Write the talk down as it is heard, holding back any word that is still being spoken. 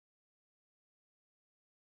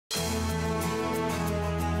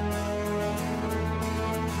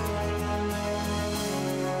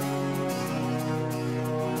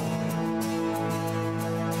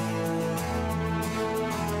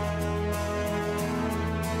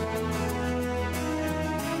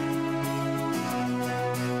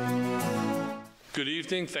Good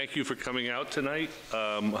evening. Thank you for coming out tonight.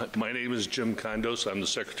 My name is Jim Condos. I'm the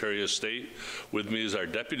Secretary of State. With me is our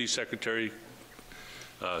Deputy Secretary,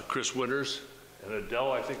 Chris Winters. And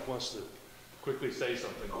Adele, I think, wants to quickly say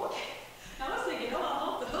something. Okay. I was thinking, oh, I'm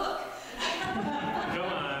off the hook. Come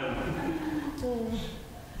on.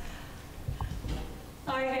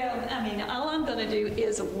 All I'm going to do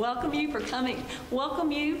is welcome you for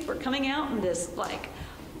coming out in this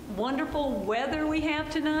wonderful weather we have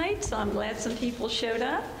tonight. So I'm glad some people showed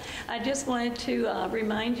up. I just wanted to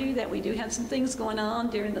remind you that we do have some things going on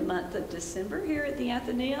during the month of December here at the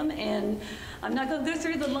Athenaeum, and I'm not going to go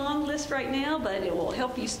through the long list right now, but it will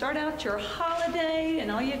help you start out your holiday,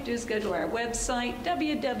 and all you have to do is go to our website,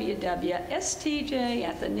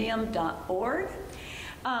 www.stjathenaeum.org.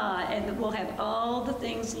 And we'll have all the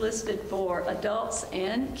things listed for adults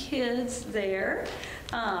and kids there.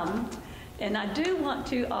 And I do want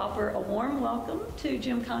to offer a warm welcome to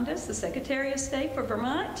Jim Condos, the Secretary of State for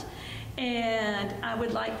Vermont. And I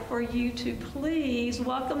would like for you to please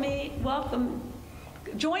join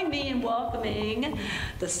me in welcoming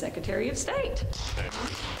the Secretary of State.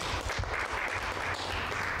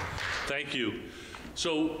 Thank you.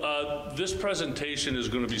 So this presentation is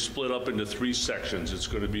going to be split up into three sections. It's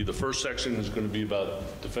going to be, the first section is going to be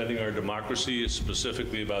about defending our democracy,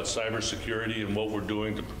 specifically about cybersecurity and what we're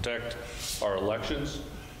doing to protect our elections.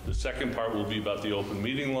 The second part will be about the open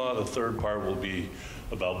meeting law. The third part will be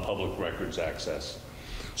about public records access.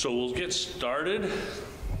 So we'll get started.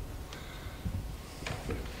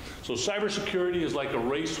 So cybersecurity is like a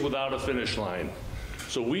race without a finish line.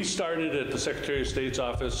 So we started at the Secretary of State's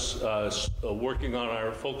office focusing on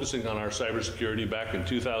our cybersecurity back in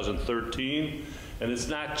 2013. And it's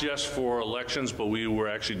not just for elections, but we were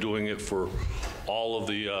actually doing it for all of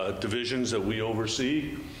the divisions that we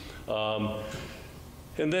oversee. And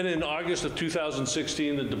then in August of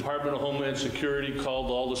 2016, the Department of Homeland Security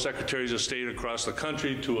called all the Secretaries of State across the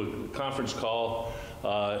country to a conference call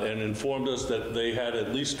and informed us that they had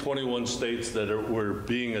at least 21 states that were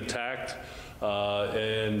being attacked.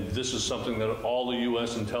 And this is something that all the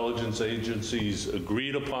U.S. intelligence agencies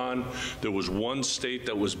agreed upon. There was one state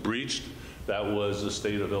that was breached. That was the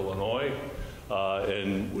state of Illinois.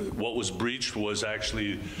 And what was breached was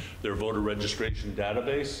actually their voter registration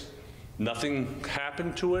database. Nothing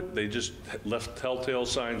happened to it. They just left telltale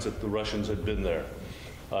signs that the Russians had been there.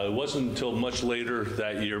 It wasn't until much later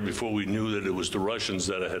that year before we knew that it was the Russians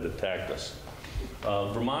that had attacked us.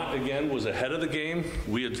 Vermont, again, was ahead of the game.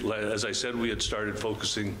 We had, as I said, we had started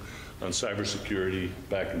focusing on cybersecurity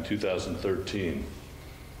back in 2013.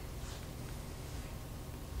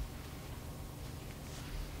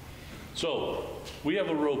 So, we have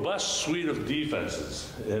a robust suite of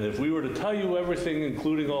defenses. And if we were to tell you everything,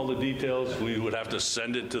 including all the details, we would have to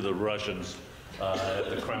send it to the Russians at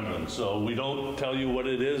the Kremlin. So we don't tell you what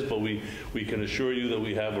it is, but we can assure you that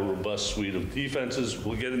we have a robust suite of defenses.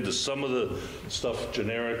 We'll get into some of the stuff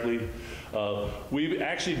generically. We've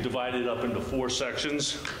actually divided up into 4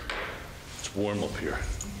 sections. It's warm up here.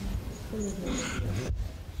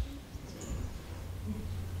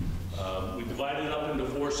 We divided up into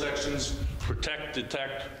 4 sections: protect,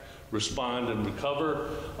 detect, respond, and recover.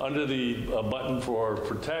 Under the button for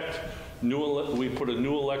protect, we put a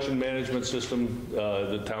new election management system.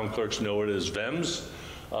 The town clerks know it as VEMS,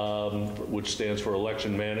 which stands for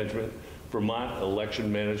Election Management, Vermont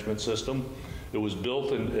Election Management System. It was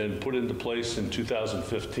built and put into place in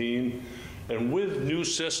 2015. And with new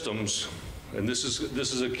systems, and this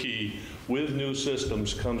is a key, with new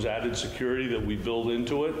systems comes added security that we build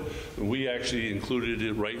into it. And we actually included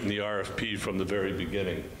it right in the RFP from the very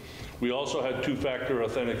beginning. We also had 2-factor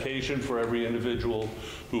authentication for every individual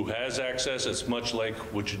who has access. It's much like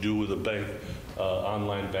what you do with a bank,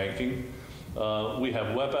 online banking. We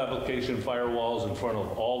have web application firewalls in front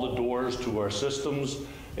of all the doors to our systems,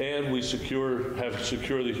 and we have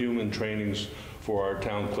secure the human trainings for our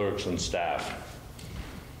town clerks and staff.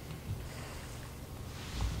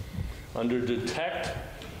 Under detect,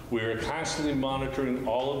 we are constantly monitoring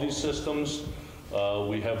all of these systems.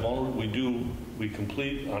 We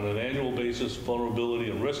complete on an annual basis vulnerability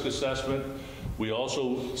and risk assessment. We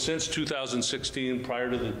also, since 2016, prior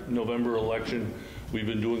to the November election, we've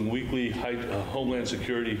been doing weekly Homeland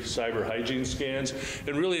Security cyber hygiene scans.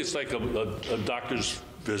 And really it's like a doctor's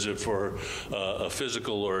visit for a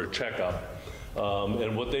physical or a checkup.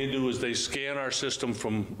 And what they do is they scan our system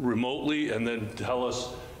from remotely and then tell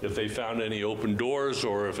us if they found any open doors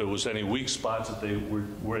or if it was any weak spots that they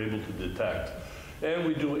were able to detect. And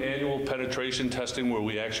we do annual penetration testing where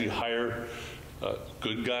we actually hire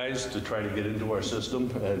good guys to try to get into our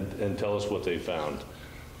system and tell us what they found.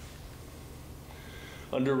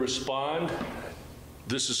 Under respond,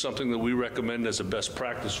 this is something that we recommend as a best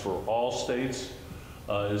practice for all states,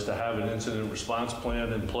 is to have an incident response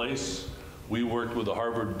plan in place. We worked with the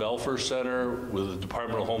Harvard Belfer Center, with the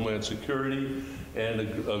Department of Homeland Security, and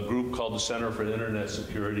a group called the Center for Internet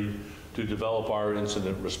Security to develop our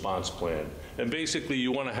incident response plan. And basically,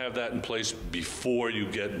 you want to have that in place before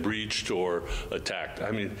you get breached or attacked.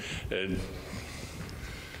 I mean, and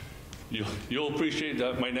you'll appreciate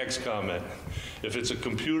that, my next comment. If it's a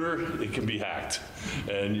computer, it can be hacked.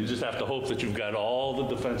 And you just have to hope that you've got all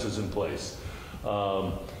the defenses in place.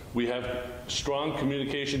 We have strong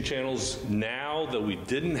communication channels now that we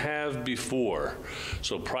didn't have before.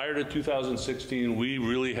 So prior to 2016, we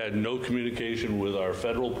really had no communication with our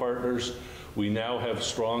federal partners. We now have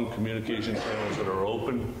strong communication channels that are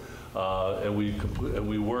open, and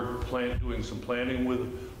we work doing some planning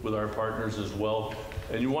with our partners as well.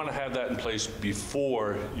 And you want to have that in place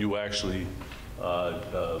before you actually,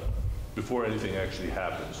 before anything actually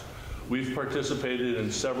happens. We've participated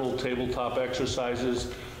in several tabletop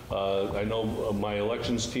exercises. I know my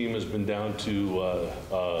elections team has been down to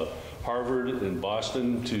Harvard and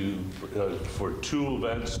Boston for 2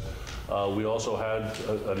 events. We also had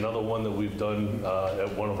another one that we've done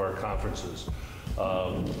at one of our conferences.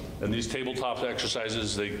 And these tabletop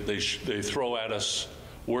exercises, they throw at us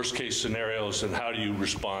worst case scenarios and how do you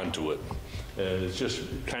respond to it. And it's just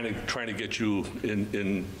kind of trying to get you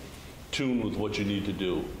in tune with what you need to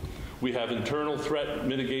do. We have internal threat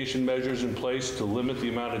mitigation measures in place to limit the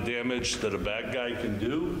amount of damage that a bad guy can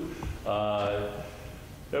do.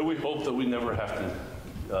 And we hope that we never have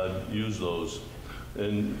to use those.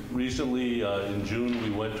 And recently, in June, we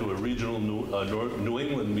went to a regional New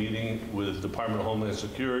England meeting with Department of Homeland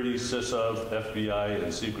Security, CISA, FBI,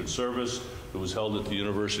 and Secret Service. It was held at the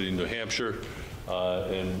University of New Hampshire.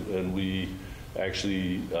 And we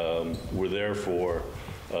actually were there for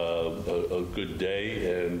a good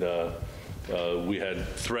day, and we had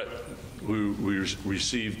we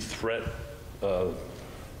received threat, how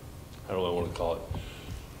do I want to call it?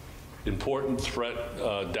 Important threat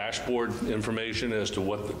dashboard information as to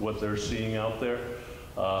what they're seeing out there,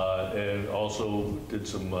 and also did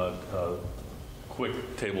some quick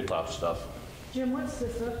tabletop stuff. Jim, what's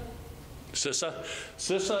CISA? CISA?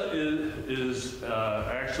 CISA is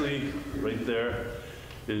actually right there,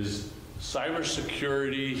 is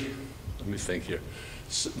cybersecurity, let me think here,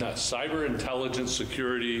 not Cyber Intelligence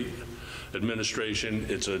Security Administration.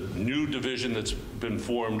 It's a new division that's been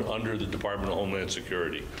formed under the Department of Homeland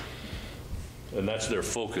Security. And that's their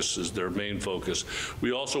focus, is their main focus.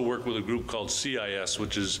 We also work with a group called CIS,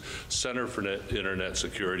 which is Center for Internet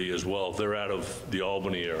Security as well. They're out of the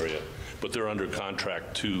Albany area, but they're under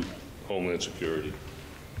contract to Homeland Security.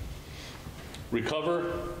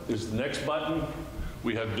 Recover is the next button.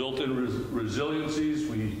 We have built-in resiliencies.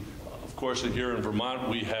 We, of course, here in Vermont,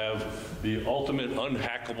 we have the ultimate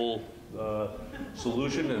unhackable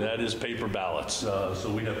solution, and that is paper ballots.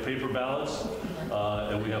 So we have paper ballots,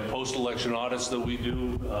 and we have post-election audits that we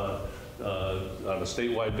do on a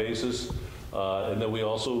statewide basis. And then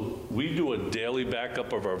we do a daily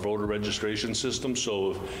backup of our voter registration system.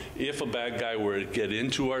 So if a bad guy were to get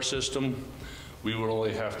into our system, we would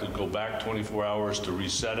only have to go back 24 hours to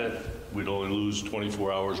reset it. We'd only lose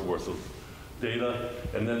 24 hours worth of data.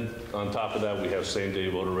 And then on top of that, we have same-day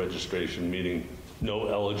voter registration, meaning no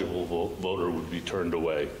eligible voter would be turned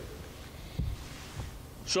away.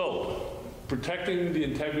 So, protecting the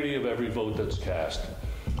integrity of every vote that's cast.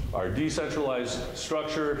 Our decentralized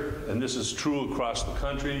structure, and this is true across the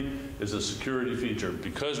country, is a security feature.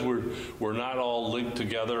 Because we're not all linked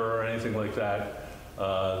together or anything like that,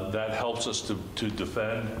 that helps us to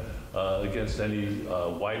defend against any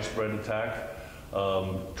widespread attack.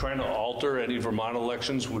 Trying to alter any Vermont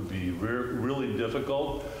elections would be really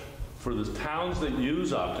difficult. For the towns that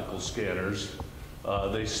use optical scanners,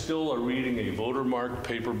 they still are reading a voter-marked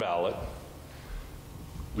paper ballot.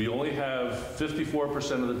 We only have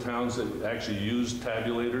 54% of the towns that actually use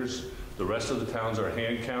tabulators. The rest of the towns are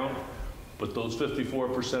hand count, but those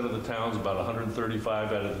 54% of the towns, about 135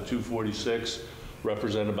 out of the 246,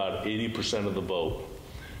 represent about 80% of the vote.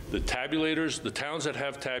 The tabulators, the towns that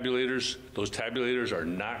have tabulators, those tabulators are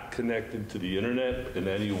not connected to the internet in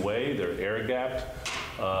any way. They're air-gapped.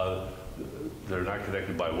 They're not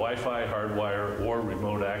connected by Wi-Fi, hardwire, or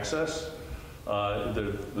remote access.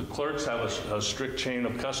 The clerks have a strict chain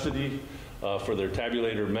of custody for their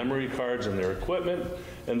tabulator memory cards and their equipment,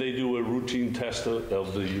 and they do a routine test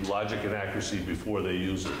of the logic and accuracy before they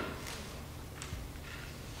use it.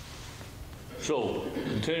 So,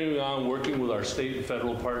 continuing on, working with our state and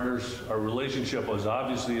federal partners, our relationship has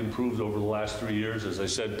obviously improved over the last 3 years. As I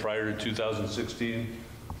said, prior to 2016,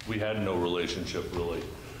 we had no relationship really.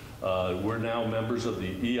 We're now members of the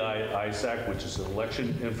EI-ISAC, which is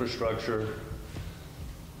Election Infrastructure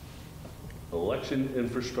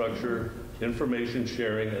Information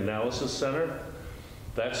Sharing Analysis Center.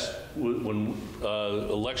 That's when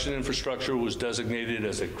election infrastructure was designated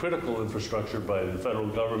as a critical infrastructure by the federal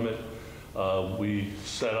government. We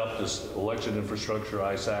set up this election infrastructure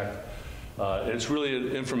ISAC. It's really an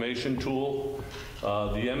information tool.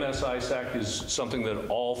 The MS ISAC is something that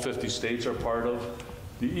all 50 states are part of.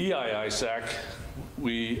 The EI ISAC,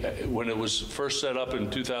 when it was first set up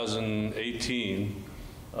in 2018,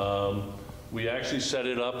 we actually set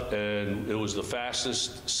it up, and it was the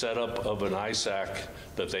fastest setup of an ISAC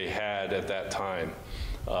that they had at that time.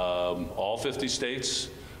 All 50 states,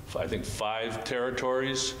 I think 5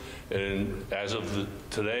 territories, and as of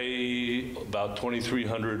today, about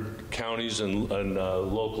 2,300 counties and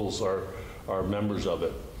locals are members of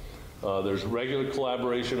it. There's regular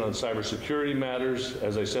collaboration on cybersecurity matters.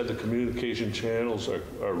 As I said, the communication channels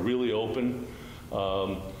are really open.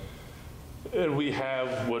 And we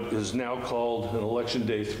have what is now called an Election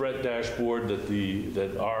Day Threat Dashboard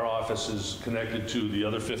that our office is connected to the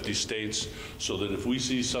other 50 states, so that if we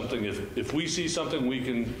see something, if we see something, we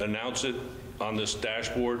can announce it on this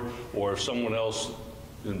dashboard, or if someone else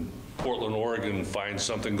in Portland, Oregon finds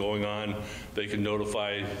something going on, they can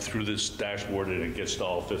notify through this dashboard, and it gets to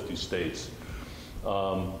all 50 states.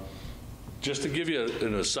 Just to give you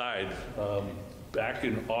an aside, back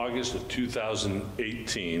in August of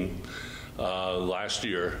 2018, last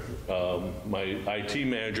year, my IT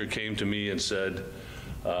manager came to me and said,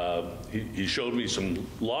 he showed me some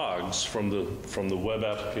logs from the web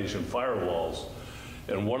application firewalls,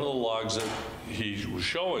 and one of the logs that he was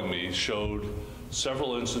showing me showed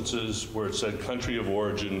several instances where it said country of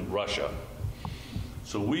origin, Russia.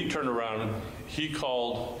 So we turned around, he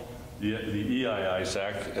called the EI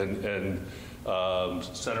ISAC and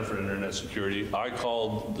Center for Internet Security. I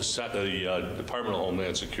called the Department of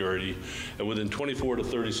Homeland Security, and within 24 to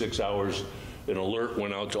 36 hours, an alert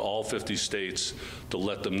went out to all 50 states to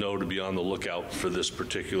let them know to be on the lookout for this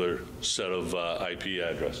particular set of IP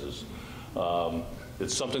addresses.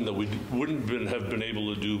 It's something that we wouldn't have been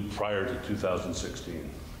able to do prior to 2016.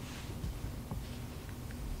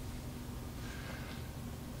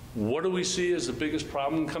 What do we see as the biggest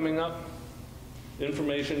problem coming up?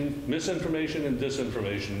 Information, misinformation and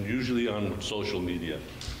disinformation, usually on social media.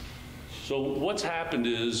 So what's happened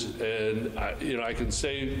is, and I can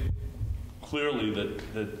say clearly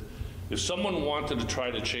that if someone wanted to try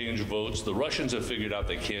to change votes, the Russians have figured out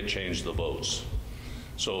they can't change the votes.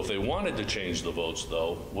 So if they wanted to change the votes,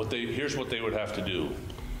 though, here's what they would have to do.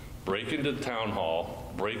 Break into the town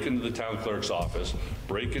hall, break into the town clerk's office,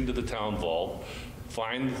 break into the town vault,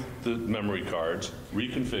 find the memory cards,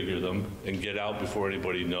 reconfigure them, and get out before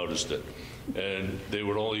anybody noticed it. And they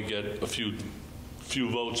would only get a few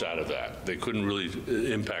votes out of that. They couldn't really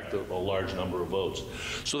impact a large number of votes.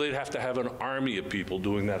 So they'd have to have an army of people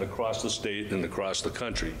doing that across the state and across the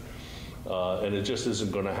country. And it just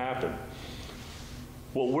isn't going to happen.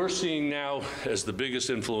 What we're seeing now as the biggest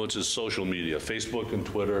influence is social media, Facebook and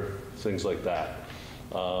Twitter, things like that.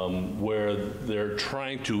 Where they're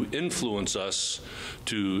trying to influence us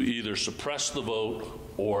to either suppress the vote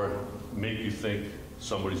or make you think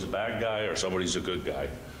somebody's a bad guy or somebody's a good guy.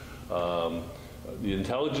 The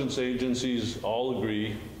intelligence agencies all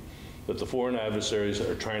agree that the foreign adversaries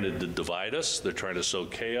are trying to divide us, they're trying to sow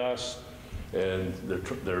chaos, and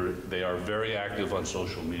they are very active on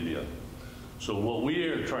social media. So what we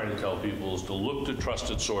are trying to tell people is to look to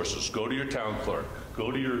trusted sources. Go to your town clerk,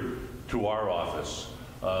 go to our office,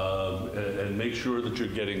 and make sure that you're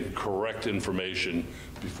getting correct information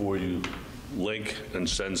before you link and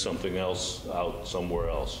send something else out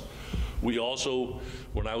somewhere else. We also,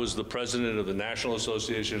 when I was the president of the National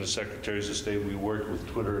Association of Secretaries of State, we worked with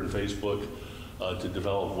Twitter and Facebook to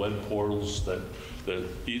develop web portals that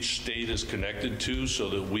each state is connected to, so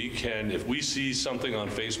that we can, if we see something on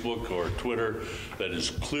Facebook or Twitter that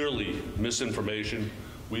is clearly misinformation,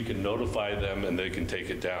 we can notify them and they can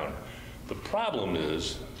take it down. The problem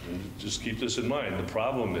is, and just keep this in mind, the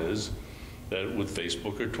problem is that with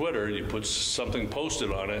Facebook or Twitter, you put something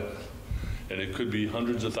posted on it, and it could be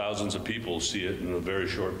hundreds of thousands of people see it in a very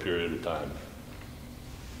short period of time.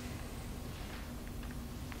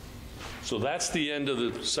 So that's the end of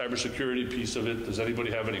the cybersecurity piece of it. Does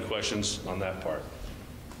anybody have any questions on that part?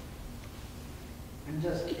 I'm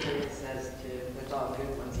just curious as to, it's all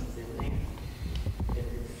good once it's in there, if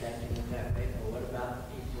you're protecting it that way, but what about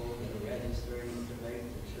people that are registering to vote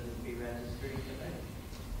that shouldn't be registering to vote?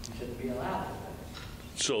 Shouldn't be allowed to vote?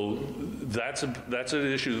 So that's an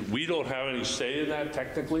issue. We don't have any say in that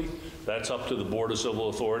technically. That's up to the Board of Civil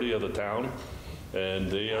Authority of the town, and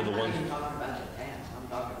they are the ones. I'm not even talking about the town, I'm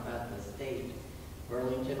talking about the state.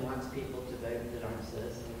 Burlington wants people to vote that aren't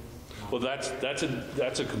citizens. Well,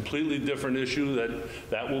 that's a completely different issue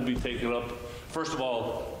that will be taken up. First of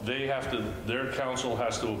all, their council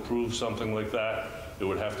has to approve something like that. It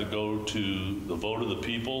would have to go to the vote of the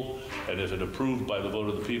people, and if it's approved by the vote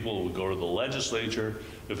of the people, it would go to the legislature.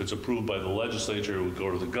 If it's approved by the legislature, it would go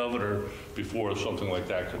to the governor before something like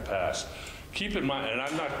that could pass. Keep in mind, and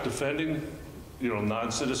I'm not defending,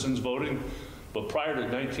 non-citizens voting, but prior to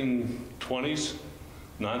 1920s,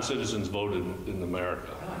 non-citizens voted in America.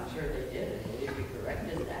 Oh, I'm sure they did, and we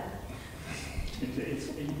corrected that.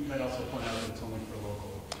 You might also point out that it's only for local.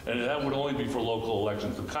 And that would only be for local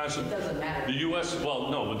elections. It doesn't matter. The U.S., well,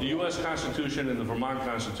 no, but the U.S. Constitution and the Vermont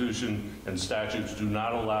Constitution and statutes do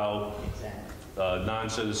not allow Exactly.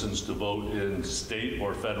 non-citizens to vote in state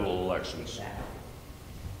or federal elections. Exactly.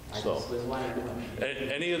 I So, just was wondering.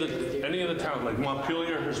 any of the towns, like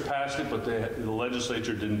Montpelier has passed it, but the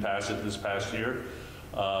legislature didn't pass it this past year.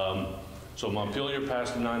 So Montpelier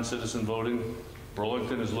passed non-citizen voting.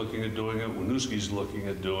 Burlington is looking at doing it. Winooski's looking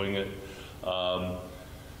at doing it.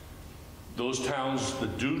 Those towns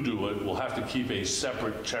that do it will have to keep a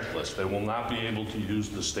separate checklist. They will not be able to use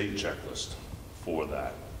the state checklist for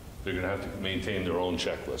that. They're going to have to maintain their own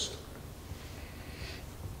checklist.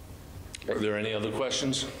 Are there any other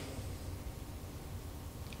questions?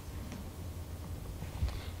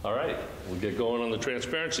 All right, we'll get going on the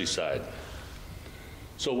transparency side.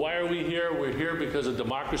 So why are we here? We're here because of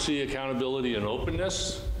democracy, accountability, and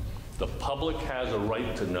openness. The public has a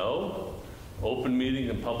right to know. Open meeting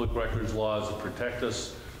and public records laws protect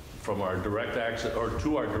us from our direct access, or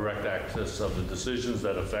to our direct access of the decisions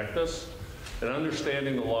that affect us. And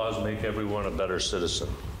understanding the laws make everyone a better citizen.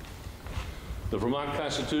 The Vermont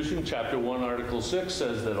Constitution, Chapter 1, Article 6,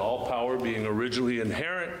 says that all power being originally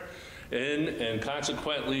inherent in and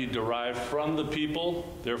consequently derived from the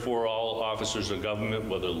people, therefore all officers of government,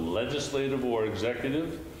 whether legislative or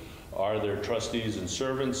executive, are their trustees and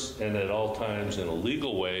servants, and at all times in a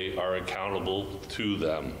legal way are accountable to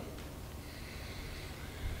them.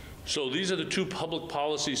 So these are the two public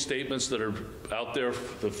policy statements that are out there.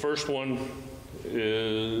 The first one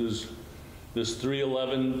is this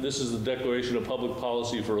 311. This is the Declaration of Public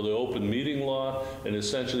Policy for the Open Meeting Law, and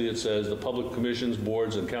essentially it says the public commissions,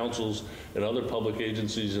 boards, and councils and other public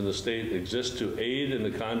agencies in the state exist to aid in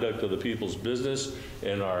the conduct of the people's business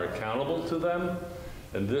and are accountable to them.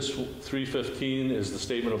 And this 315 is the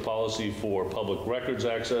statement of policy for public records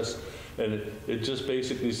access, and it just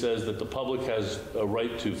basically says that the public has a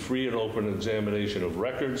right to free and open examination of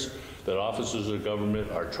records, that officers of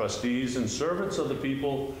government are trustees and servants of the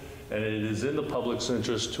people, and it is in the public's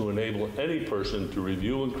interest to enable any person to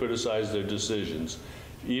review and criticize their decisions,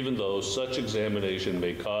 even though such examination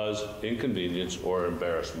may cause inconvenience or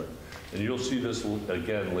embarrassment. And you'll see this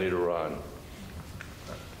again later on.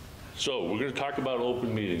 So we're going to talk about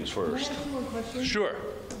open meetings first. Can I ask you one question? Sure.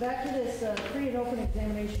 Back to this free and open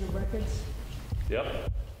examination of records.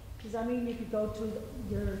 Yep. Does that mean you could go to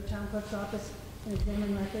your town clerk's office and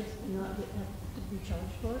examine records and not have to be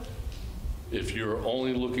charged for it? If you're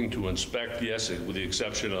only looking to inspect, yes, with the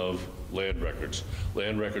exception of land records.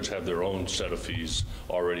 Land records have their own set of fees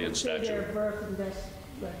already in Say they're statute. birth and death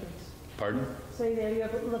records. Pardon? Say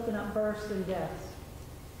you're looking at births and deaths.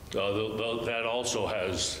 That also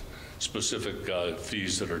has specific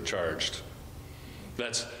fees that are charged.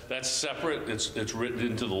 That's separate. It's written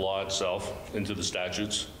into the law itself, into the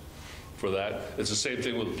statutes for that. It's the same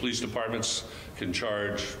thing with the police departments can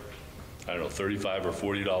charge, I don't know, $35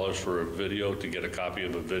 or $40 for a video to get a copy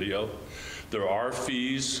of a video. There are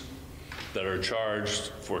fees that are charged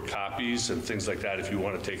for copies and things like that if you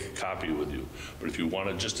want to take a copy with you. But if you want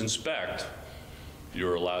to just inspect,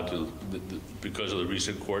 you're allowed to, because of the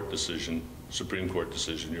recent court decision, Supreme Court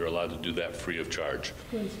decision, you're allowed to do that free of charge.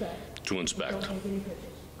 To inspect? To inspect. Don't take any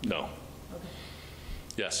pictures? No. Okay.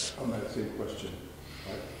 Yes. On that same question,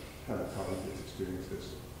 I had a colleague that's experienced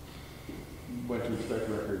this. Went to inspect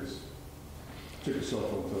records, took a cell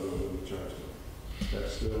phone photo and we charged him.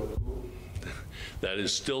 That's still cool? That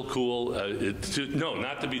is still cool. No,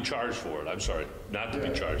 not to be charged for it. I'm sorry, not to be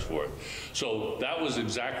charged for it. So that was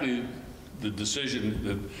exactly the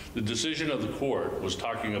decision. The decision of the court was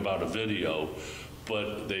talking about a video,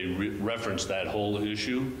 but they referenced that whole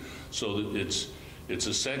issue. So that it's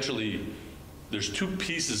essentially, there's two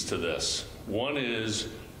pieces to this. One is,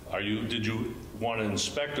 did you want to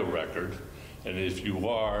inspect a record? And if you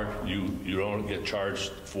are, you don't get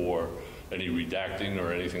charged for any redacting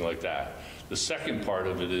or anything like that. The second part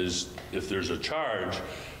of it is, if there's a charge,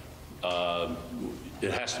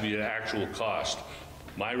 it has to be an actual cost.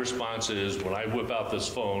 My response is, when I whip out this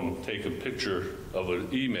phone, take a picture of an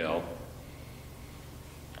email,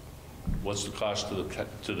 what's the cost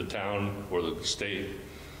to the town or the state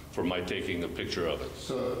for my taking a picture of it?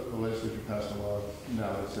 So the legislature passed a law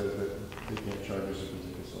now that says that they can't charge us if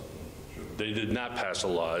we take a cell phone picture. They did not pass a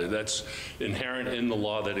law. That's inherent in the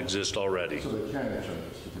law that exists already. So they can charge us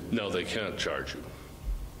to take a No, they can't charge you.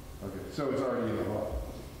 Okay, so it's already in the law.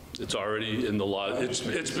 It's already in the law. It's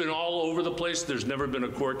been all over the place. There's never been a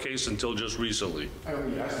court case until just recently. I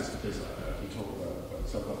only asked this because I've been told by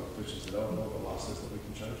some public officials that, oh, no, the law says that we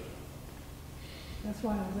can charge you. That's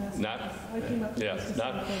why I was asking. Not, I came up with yeah, this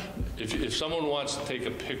not, specific- if someone wants to take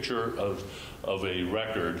a picture of a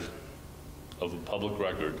record, of a public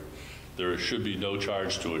record, there should be no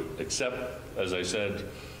charge to it, except, as I said,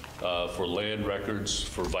 for land records,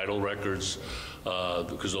 for vital records,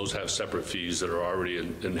 because those have separate fees that are already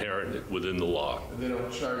inherent within the law. And they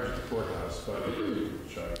don't charge the courthouse, but they do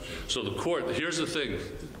charge. So the court, here's the thing.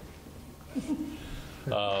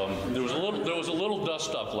 There was a little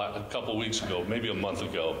dust up a couple weeks ago, maybe a month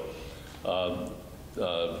ago.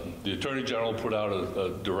 The Attorney General put out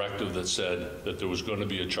a directive that said that there was going to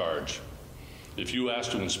be a charge. If you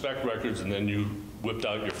asked to inspect records and then you whipped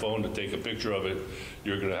out your phone to take a picture of it,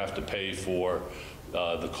 you're going to have to pay for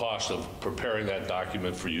the cost of preparing that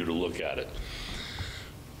document for you to look at it.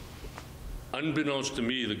 Unbeknownst to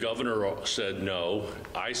me, the governor said no.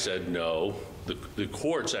 I said no. The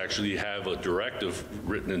courts actually have a directive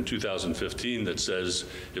written in 2015 that says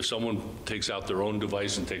if someone takes out their own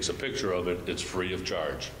device and takes a picture of it, it's free of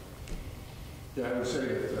charge. Yeah, I would say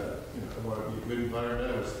that, I want to be a good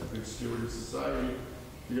environmentalist, a good steward of society.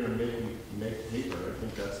 If you're going to make paper, I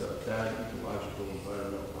think that's a bad ecological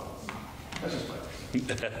environmental policy. That's just my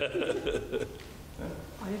opinion.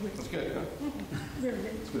 I agree. That's good, huh? Very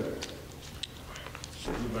good. That's good.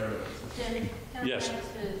 Jim, can I Yes.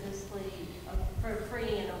 ask basically for a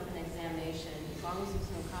free and open examination, as long as there's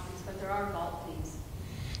no copies, but there are vault fees.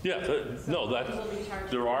 Yeah, no,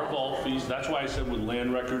 there are vault fees. That's why I said with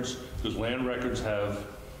land records, because land records have,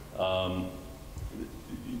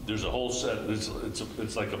 there's a whole set,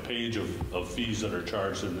 it's like a page of fees that are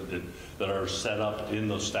charged and that are set up in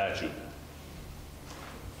the statute.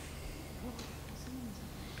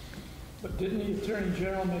 But didn't the Attorney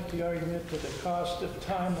General make the argument that the cost of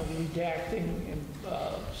time of redacting and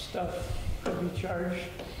stuff could be charged?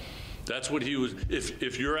 That's what he was,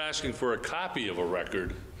 if you're asking for a copy of a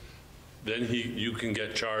record, then you can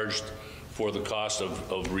get charged for the cost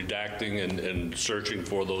of redacting and searching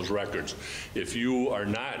for those records. If you are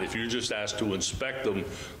not, if you just asked to inspect them,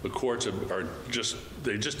 the courts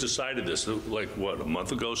they just decided this, like what, a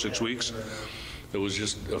month ago, 6 weeks? It was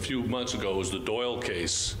just a few months ago, it was the Doyle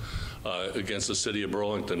case against the city of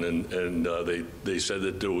Burlington, and they said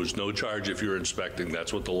that there was no charge if you're inspecting.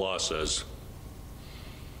 That's what the law says.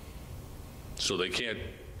 So they can't,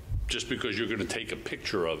 just because you're going to take a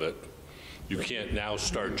picture of it, you can't now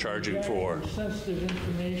start charging for. Sensitive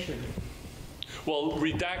information. Well,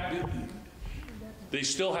 they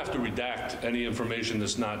still have to redact any information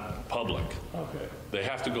that's not public. Okay. They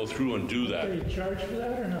have to go through and do that. Are they charged for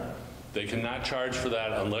that or not? They cannot charge for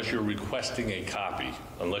that unless you're requesting a copy,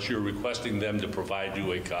 unless you're requesting them to provide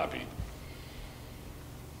you a copy.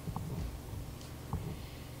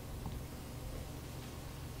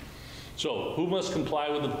 So who must comply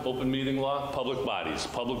with the open meeting law? Public bodies.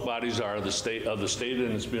 Public bodies are the state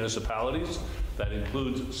and its municipalities. That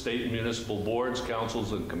includes state and municipal boards,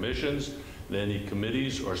 councils, and commissions, and any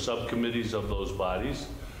committees or subcommittees of those bodies.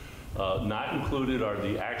 Not included are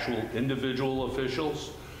the actual individual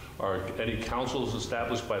officials, or any councils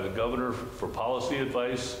established by the governor for policy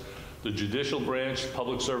advice, the judicial branch,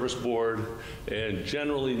 public service board, and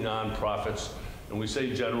generally nonprofits. And we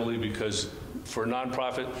say generally because for a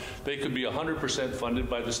nonprofit, they could be 100% funded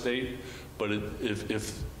by the state, but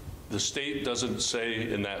if the state doesn't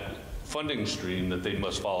say in that funding stream that they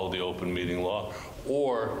must follow the open meeting law,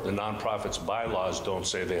 or the nonprofit's bylaws don't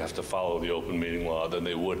say they have to follow the open meeting law, then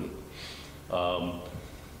they wouldn't.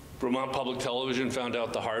 Vermont Public Television found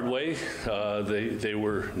out the hard way. They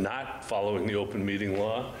were not following the open meeting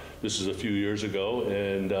law. This is a few years ago,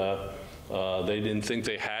 and they didn't think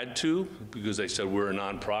they had to because they said we're a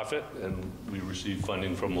nonprofit and we receive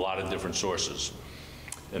funding from a lot of different sources.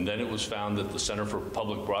 And then it was found that the Center for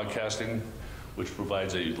Public Broadcasting, which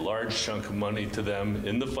provides a large chunk of money to them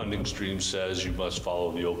in the funding stream, says you must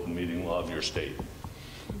follow the open meeting law of your state.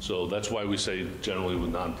 So that's why we say generally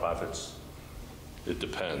with nonprofits, it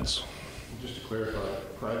depends. Just to clarify,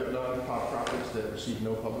 private non-profits that receive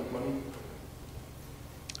no public money?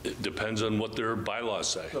 It depends on what their bylaws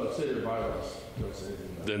say. So say their bylaws don't say anything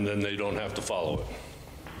about it. Then they don't have to follow it.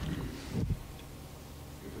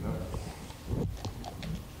 Good to know.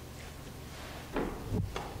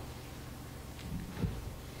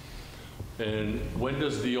 And when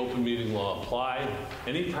does the open meeting law apply?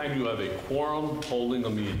 Anytime you have a quorum holding a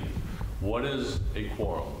meeting. What is a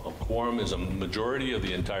quorum? A quorum is a majority of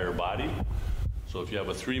the entire body. So if you have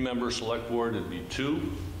a 3-member select board, it'd be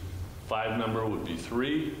 2. 5-member would be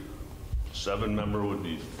 3. 7-member would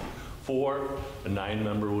be 4. A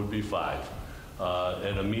 9-member would be 5.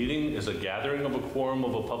 And a meeting is a gathering of a quorum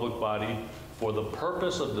of a public body for the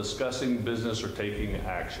purpose of discussing business or taking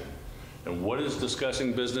action. And what is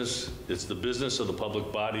discussing business? It's the business of the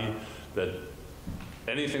public body, that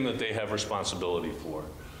anything that they have responsibility for.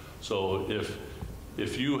 So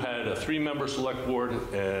if you had a 3-member select board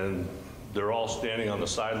and they're all standing on the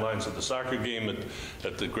sidelines at the soccer game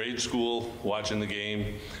at the grade school watching the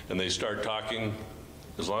game, and they start talking,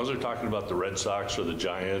 as long as they're talking about the Red Sox or the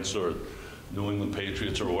Giants or New England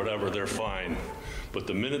Patriots or whatever, they're fine. But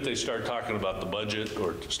the minute they start talking about the budget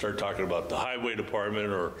or start talking about the highway department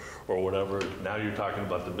or whatever, now you're talking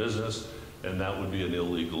about the business, and that would be an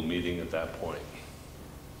illegal meeting at that point.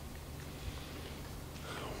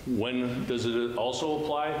 When does it also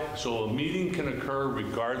apply? So a meeting can occur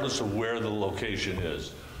regardless of where the location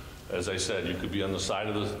is. As I said, you could be on the side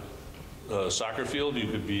of the soccer field, you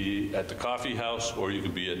could be at the coffee house, or you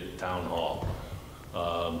could be at town hall.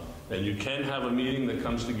 And you can have a meeting that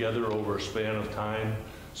comes together over a span of time.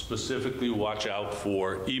 Specifically, watch out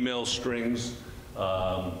for email strings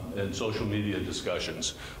and social media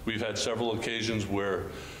discussions. We've had several occasions where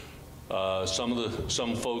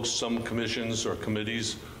some folks, some commissions or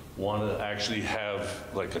committees want to actually have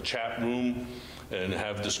like a chat room and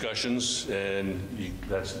have discussions, and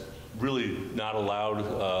that's really not allowed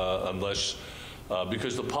unless,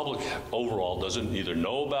 because the public overall doesn't either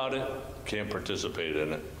know about it, can't participate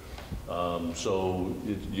in it. So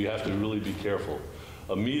you have to really be careful.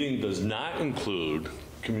 A meeting does not include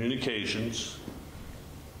communications,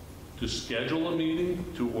 to schedule a meeting,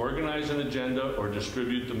 to organize an agenda, or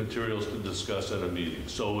distribute the materials to discuss at a meeting.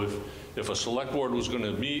 So if a select board was going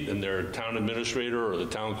to meet and their town administrator or the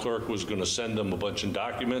town clerk was going to send them a bunch of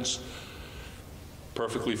documents,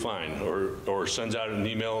 perfectly fine. Or sends out an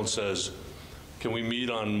email and says, can we meet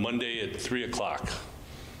on Monday at 3 o'clock?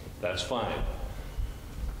 That's fine.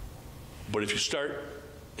 But if you start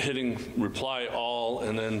hitting reply all,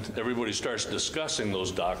 and then everybody starts discussing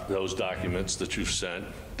those documents that you've sent,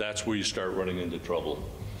 that's where you start running into trouble.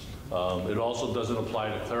 It also doesn't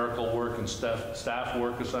apply to clerical work and staff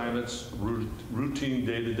work assignments, routine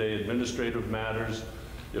day-to-day administrative matters,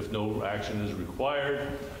 if no action is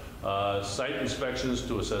required, site inspections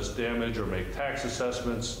to assess damage or make tax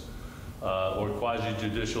assessments, or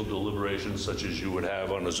quasi-judicial deliberations such as you would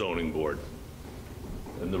have on a zoning board.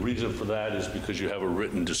 And the reason for that is because you have a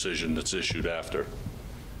written decision that's issued after.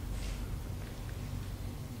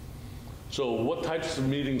 So what types of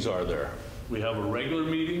meetings are there? We have a regular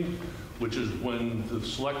meeting, which is when the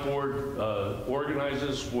select board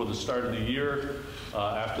organizes for the start of the year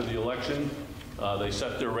after the election. They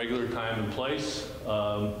set their regular time and place.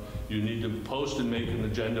 You need to post and make an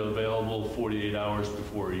agenda available 48 hours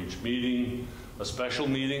before each meeting. A special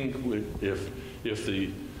meeting,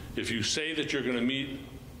 if you say that you're going to meet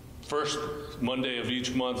first Monday of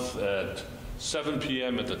each month at 7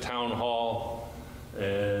 p.m. at the town hall,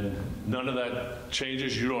 and none of that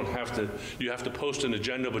changes, you have to post an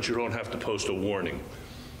agenda, but you don't have to post a warning.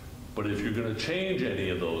 But if you're going to change any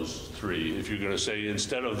of those three, if you're going to say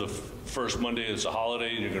instead of the first Monday it's a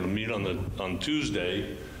holiday and you're going to meet on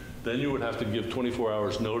Tuesday, then you would have to give 24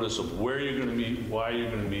 hours notice of where you're going to meet, why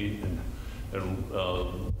you're going to meet, and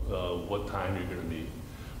what time you're going to meet.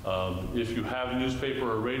 If you have a newspaper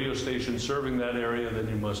or radio station serving that area, then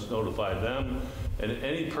you must notify them, and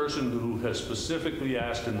any person who has specifically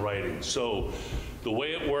asked in writing. So the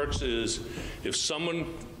way it works is if someone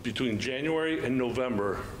between January and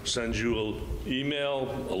November sends you an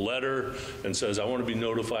email, a letter, and says, I want to be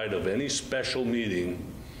notified of any special meeting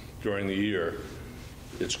during the year,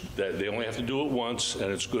 it's that they only have to do it once,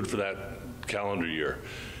 and it's good for that calendar year.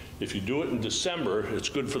 If you do it in December, it's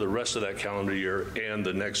good for the rest of that calendar year and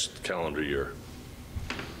the next calendar year.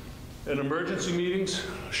 And emergency meetings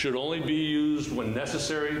should only be used when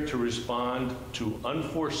necessary to respond to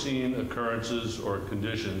unforeseen occurrences or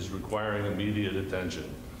conditions requiring immediate attention.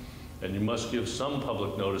 And you must give some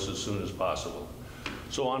public notice as soon as possible.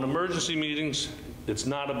 So on emergency meetings, it's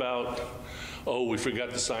not about, oh, we forgot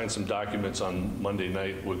to sign some documents on Monday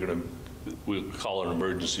night, we're going to we'll call an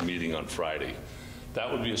emergency meeting on Friday.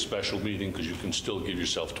 That would be a special meeting because you can still give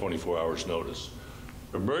yourself 24 hours notice.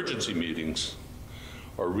 Emergency meetings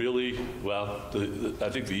are really, well, I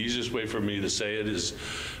think the easiest way for me to say it is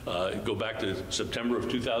go back to September of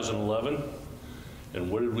 2011, and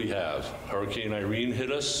what did we have? Hurricane Irene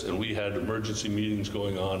hit us, and we had emergency meetings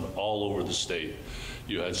going on all over the state.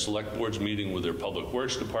 You had select boards meeting with their public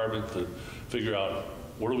works department to figure out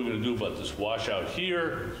what are we going to do about this washout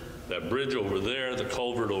here, that bridge over there, the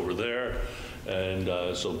culvert over there, and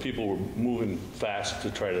so people were moving fast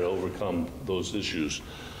to try to overcome those issues.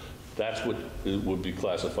 That's what it would be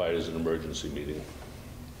classified as an emergency meeting.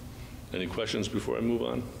 Any questions before I move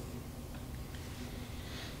on?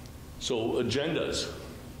 So agendas.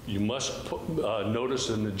 You must notice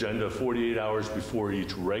an agenda 48 hours before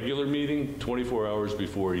each regular meeting, 24 hours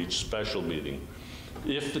before each special meeting.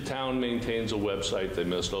 If the town maintains a website, they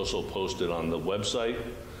must also post it on the website.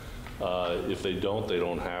 If they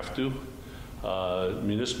don't have to.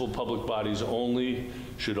 Municipal public bodies only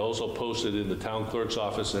should also post it in the town clerk's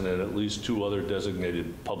office and in at least 2 other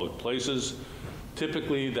designated public places.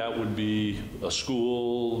 Typically, that would be a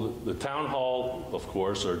school, the town hall, of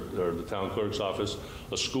course, or the town clerk's office,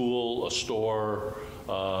 a school, a store,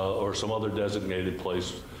 or some other designated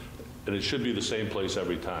place. And it should be the same place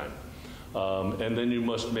every time. And then you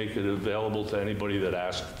must make it available to anybody that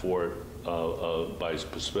asks for it by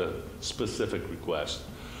specific request.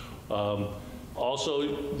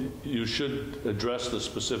 Also, you should address the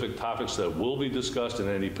specific topics that will be discussed and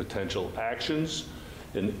any potential actions.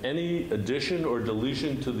 And any addition or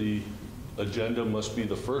deletion to the agenda must be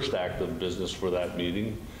the first act of business for that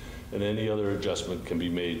meeting, and any other adjustment can be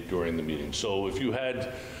made during the meeting. So if you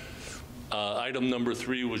had item number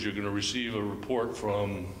 3 was you're going to receive a report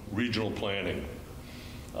from regional planning,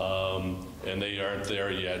 and they aren't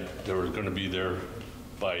there yet. They're going to be there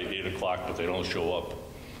by 8 o'clock, but they don't show up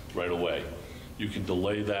right away. You can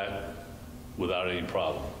delay that without any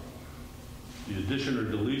problem. The addition or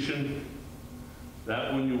deletion,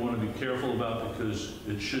 that one you want to be careful about because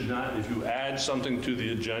it should not, if you add something to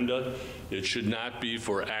the agenda, it should not be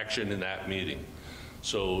for action in that meeting.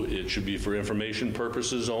 So it should be for information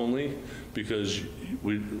purposes only, because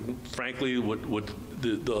frankly, what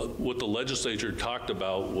the legislature talked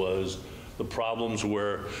about was the problems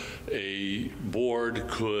where a board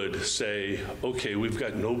could say, okay, we've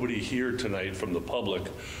got nobody here tonight from the public.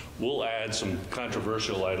 We'll add some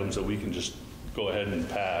controversial items that we can just go ahead and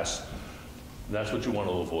pass. That's what you want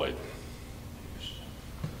to avoid.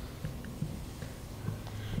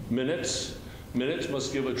 Minutes. Minutes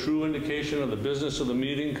must give a true indication of the business of the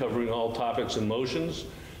meeting, covering all topics and motions.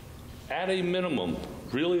 At a minimum,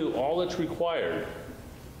 really all that's required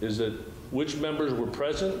is that which members were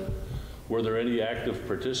present, were there any active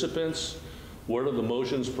participants, what are the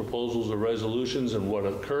motions, proposals, or resolutions, and what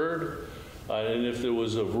occurred, and if there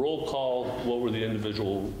was a roll call, what were the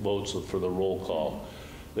individual votes for the roll call.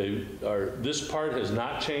 This part has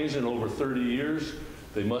not changed in over 30 years.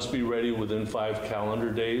 They must be ready within 5 calendar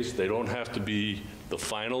days. They don't have to be the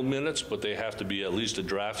final minutes, but they have to be at least a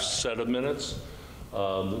draft set of minutes.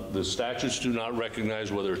 The statutes do not recognize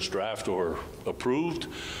whether it's draft or approved,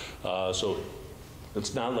 so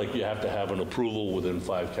it's not like you have to have an approval within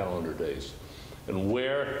 5 calendar days. And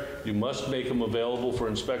where you must make them available for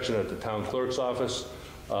inspection at the town clerk's office,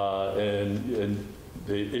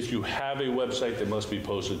 if you have a website, they must be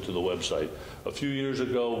posted to the website. A few years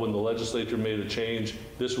ago, when the legislature made a change,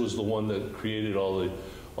 this was the one that created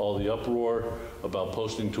all the uproar about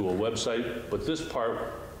posting to a website. But this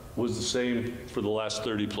part was the same for the last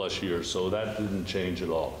 30+ years, so that didn't change at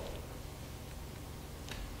all.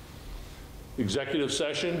 Executive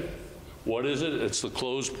session, what is it? It's the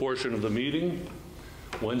closed portion of the meeting.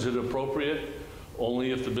 When's it appropriate?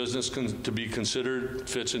 Only if the business to be considered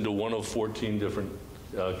fits into one of 14 different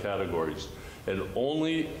categories. And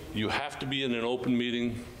only, you have to be in an open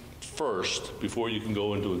meeting first before you can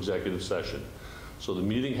go into executive session. So the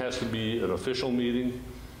meeting has to be an official meeting,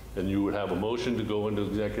 and you would have a motion to go into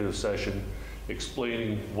executive session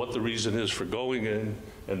explaining what the reason is for going in,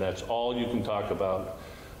 and that's all you can talk about.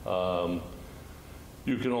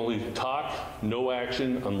 You can only talk, no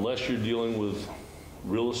action, unless you're dealing with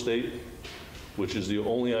real estate, which is the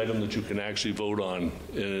only item that you can actually vote on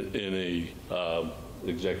in a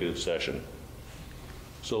executive session.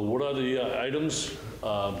 So what are the items?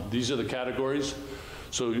 These are the categories.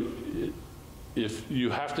 So if you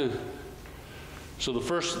have to, so the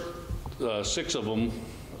first 6 of them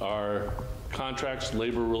are contracts,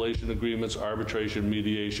 labor relation agreements, arbitration,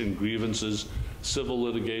 mediation, grievances, civil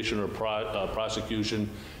litigation or prosecution,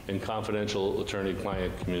 and confidential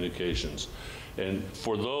attorney-client communications. And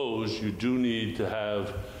for those, you do need to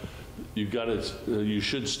have, you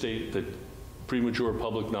should state that premature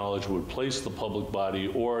public knowledge would place the public body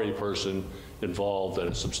or a person involved at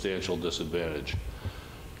a substantial disadvantage.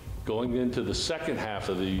 Going into the second half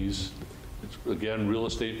of these, it's, again, real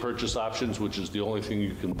estate purchase options, which is the only thing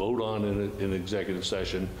you can vote on in executive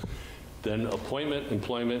session. Then appointment,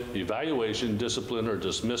 employment, evaluation, discipline, or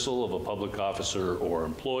dismissal of a public officer or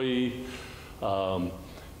employee.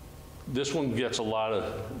 This one gets a lot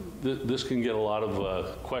of, this can get a lot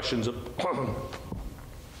of questions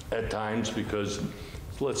at times, because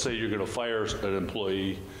let's say you're going to fire an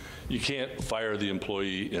employee. You can't fire the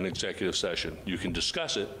employee in executive session. You can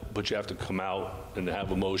discuss it, but you have to come out and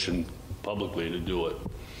have a motion publicly to do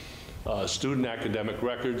it. Student academic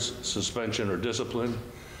records, suspension or discipline.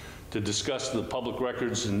 To discuss the public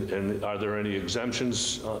records and are there any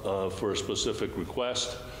exemptions for a specific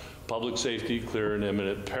request. Public safety, clear and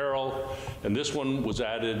imminent peril. And this one was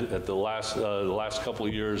added at the last couple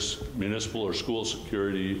of years, municipal or school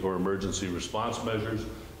security or emergency response measures,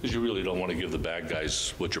 because you really don't want to give the bad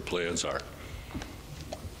guys what your plans are.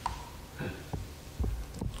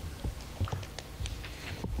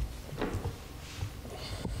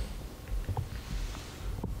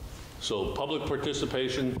 So public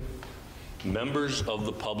participation, members of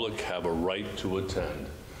the public have a right to attend.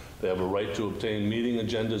 They have a right to obtain meeting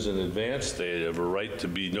agendas in advance. They have a right to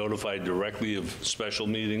be notified directly of special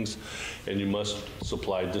meetings, and you must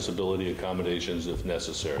supply disability accommodations if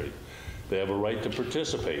necessary. They have a right to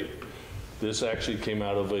participate. This actually came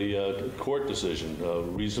out of a court decision, a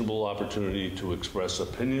reasonable opportunity to express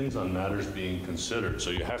opinions on matters being considered.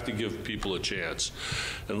 So you have to give people a chance.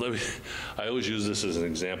 And I always use this as an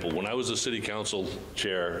example. When I was a city council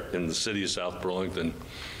chair in the city of South Burlington,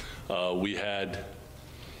 we had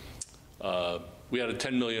a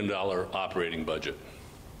 $10 million operating budget.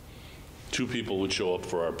 2 people would show up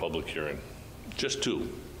for our public hearing, just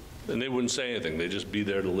 2. And they wouldn't say anything, they'd just be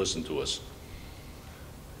there to listen to us.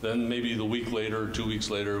 Then maybe the week later, 2 weeks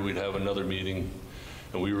later, we'd have another meeting,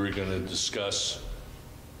 and we were going to discuss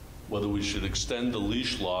whether we should extend the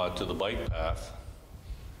leash law to the bike path.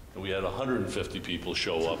 And we had 150 people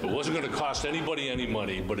show up. It wasn't going to cost anybody any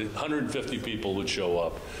money, but 150 people would show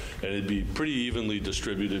up, and it'd be pretty evenly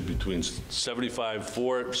distributed between 75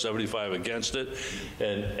 for it, 75 against it,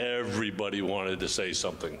 and everybody wanted to say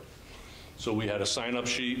something. So we had a sign-up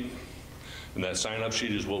sheet, and that sign-up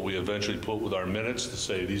sheet is what we eventually put with our minutes to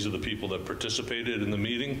say these are the people that participated in the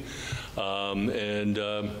meeting.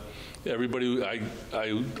 Everybody,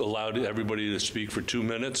 I allowed everybody to speak for 2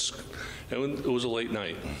 minutes, and it was a late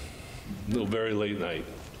night, a very late night.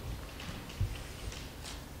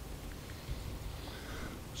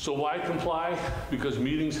 So why comply? Because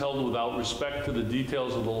meetings held without respect to the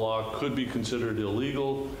details of the law could be considered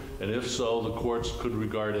illegal, and if so, the courts could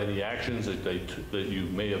regard any actions that you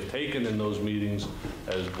may have taken in those meetings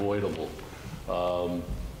as voidable.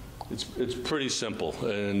 It's pretty simple,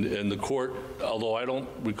 and the court, although I don't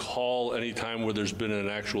recall any time where there's been an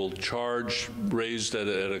actual charge raised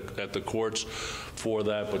at the courts for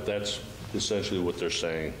that, but that's essentially what they're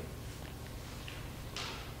saying.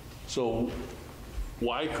 So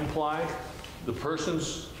why comply? The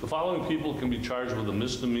following people can be charged with a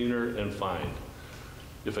misdemeanor and fined.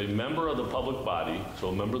 If a member of the public body, so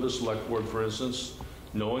a member of the select board, for instance,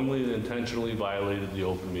 knowingly and intentionally violated the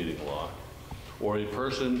open meeting law, or a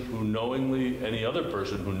person who knowingly, any other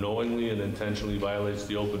person who knowingly and intentionally violates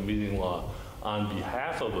the open meeting law on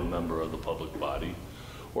behalf of a member of the public body,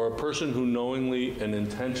 or a person who knowingly and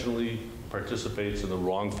intentionally participates in the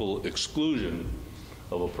wrongful exclusion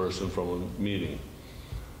of a person from a meeting.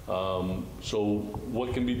 So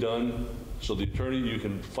what can be done? So the attorney, you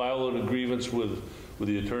can file a grievance with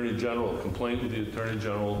the Attorney General, a complaint with the Attorney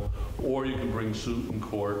General, or you can bring suit in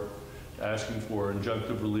court asking for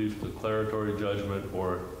injunctive relief, declaratory judgment,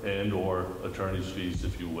 or attorney's fees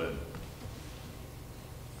if you win.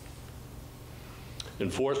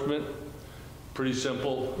 Enforcement, pretty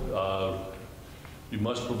simple. You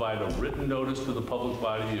must provide a written notice to the public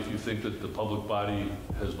body if you think that the public body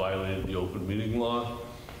has violated the open meeting law.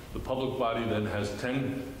 The public body then has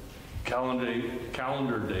 10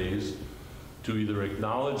 calendar days to either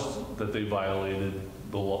acknowledge that they violated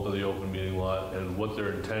the open meeting law and what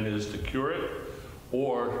their intent is to cure it,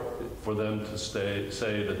 or for them to say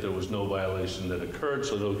that there was no violation that occurred,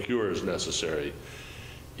 so no cure is necessary.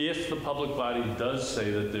 If the public body does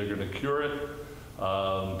say that they're going to cure it,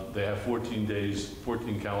 they have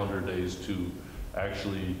 14 calendar days to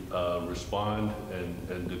actually respond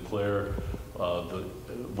and declare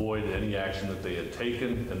void any action that they had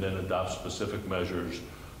taken, and then adopt specific measures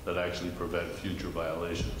that actually prevent future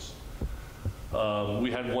violations.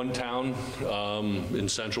 We had one town in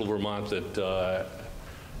central Vermont that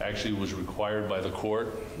actually was required by the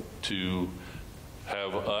court to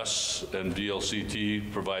have us and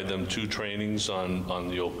VLCT provide them 2 trainings on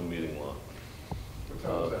the open meeting law. What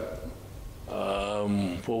time was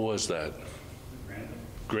that? What was that?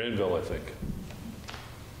 Granville, I think.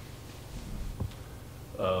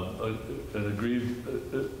 An agreed,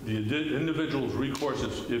 the individual's recourse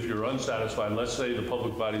if you're unsatisfied, let's say the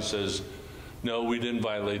public body says, no, we didn't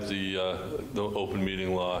violate the open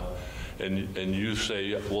meeting law, and you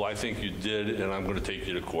say, well, I think you did, and I'm going to take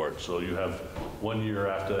you to court. So you have 1 year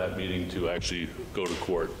after that meeting to actually go to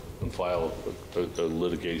court and file a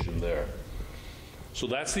litigation there. So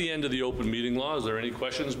that's the end of the open meeting law. Is there any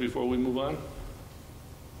questions before we move on?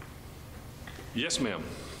 Yes, ma'am.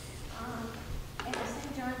 At the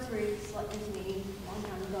St. Johnsbury Selectmen's meeting a long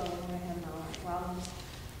time ago, when we had a lot of problems,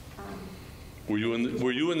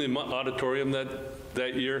 Were you in the auditorium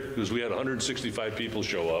that year? Because we had 165 people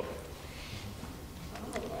show up.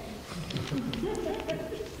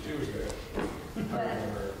 but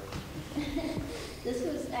this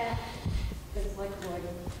was at the select board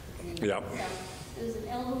meeting. Yeah. So it was an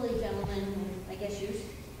elderly gentleman who I guess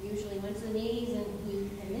usually went to the meetings, and he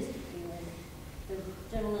had missed a few. And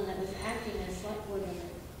the gentleman that was acting as select board,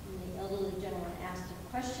 and the elderly gentleman asked a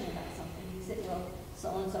question about something. He said, well,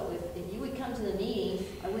 so-and-so, if you would come to the meeting,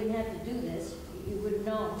 I wouldn't have to do this. You would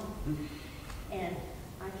know. And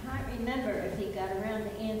I can't remember if he got around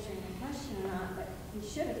to answering the question or not, but he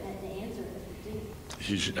should have had to answer it if he didn't.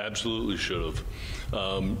 He absolutely should have.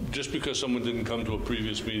 Just because someone didn't come to a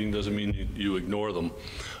previous meeting doesn't mean you ignore them.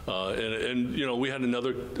 And you know, we had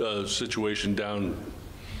another situation down,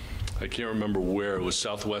 I can't remember where, it was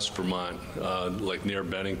southwest Vermont, like near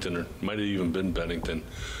Bennington, or might have even been Bennington,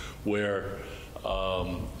 where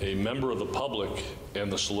a member of the public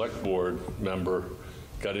and the select board member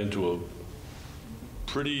got into a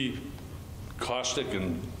pretty caustic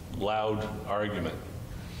and loud argument.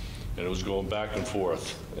 And it was going back and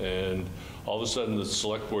forth. And all of a sudden, the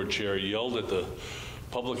select board chair yelled at the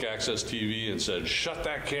public access TV and said, shut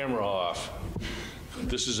that camera off.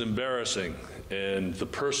 This is embarrassing. And the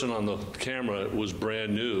person on the camera was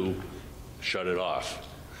brand new, shut it off.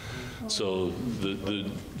 So the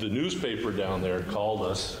newspaper down there called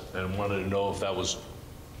us and wanted to know if that was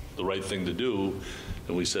the right thing to do.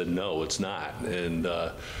 And we said, no, it's not. And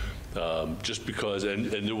just because,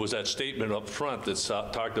 and there was that statement up front that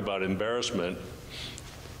talked about embarrassment.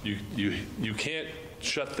 You can't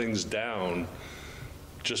shut things down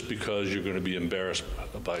just because you're going to be embarrassed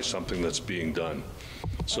by something that's being done.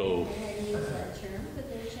 So. If they hadn't used that term, could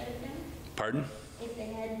they have shut it down? Pardon? If they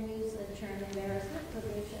hadn't used the term embarrassment, could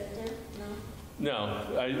they have shut it down?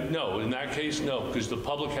 No, no, in that case, no, because the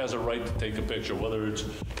public has a right to take a picture, whether it's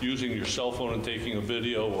using your cell phone and taking a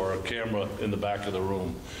video or a camera in the back of the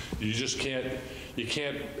room. You just can't,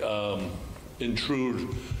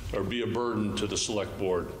 intrude or be a burden to the select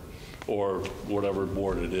board or whatever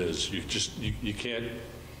board it is. You can't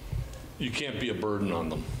be a burden on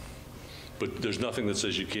them. But there's nothing that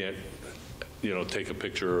says you can't, take a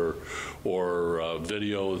picture or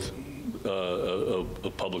video a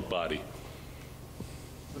public body.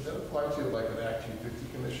 Would that apply to like an Act 250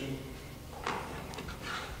 commission?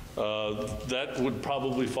 That would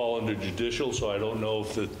probably fall under judicial, so I don't know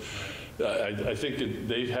if I think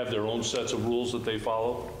they have their own sets of rules that they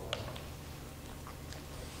follow.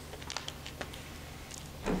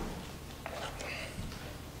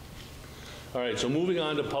 All right, so moving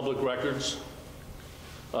on to public records.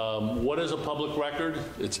 What is a public record?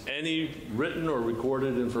 It's any written or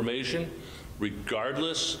recorded information,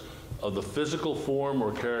 regardless of the physical form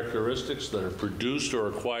or characteristics that are produced or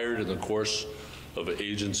acquired in the course of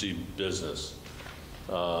agency business.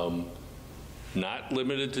 Not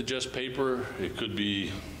limited to just paper. It could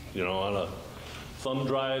be, on a thumb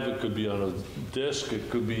drive, it could be on a disk, it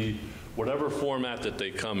could be whatever format that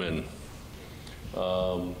they come in.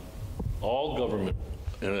 All government,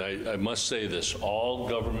 and I must say this, all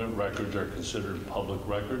government records are considered public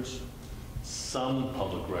records. Some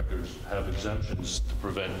public records have exemptions to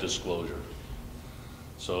prevent disclosure.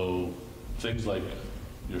 So things like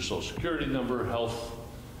your social security number, health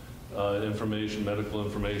information, medical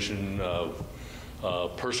information,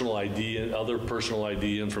 personal ID, and other personal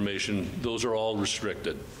ID information, those are all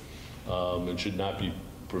restricted and should not be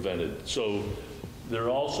prevented. So there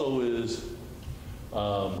also is,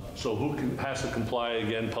 so who has to comply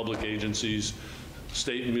again? Public agencies,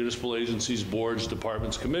 state and municipal agencies, boards,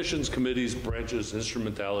 departments, commissions, committees, branches,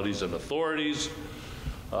 instrumentalities, and authorities.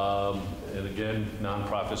 And again,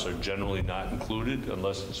 nonprofits are generally not included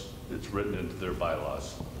unless it's written into their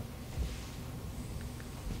bylaws.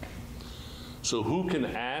 So who can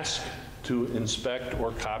ask to inspect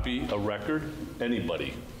or copy a record?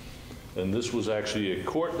 Anybody. And this was actually a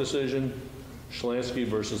court decision, Schlansky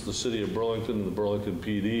versus the City of Burlington and the Burlington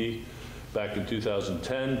PD back in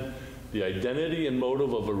 2010. The identity and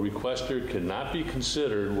motive of a requester cannot be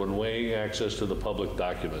considered when weighing access to the public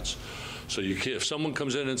documents. So you can't, if someone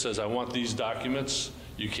comes in and says, I want these documents,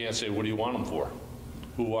 you can't say, what do you want them for?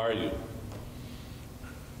 Who are you?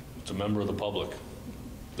 It's a member of the public.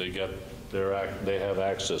 They have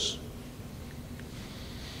access.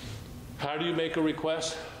 How do you make a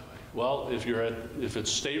request? Well, if it's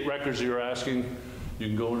state records you're asking, you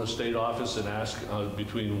can go in a state office and ask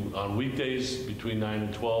on weekdays between 9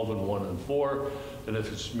 and 12 and 1 and 4. And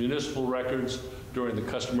if it's municipal records, during the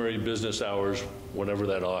customary business hours, whenever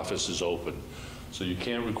that office is open. So you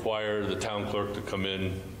can't require the town clerk to come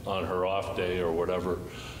in on her off day or whatever.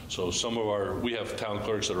 So we have town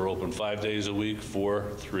clerks that are open 5 days a week,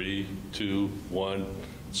 4, 3, 2, 1,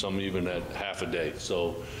 some even at half a day.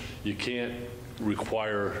 So you can't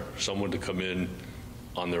require someone to come in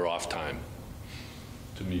on their off time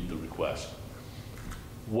to meet the request.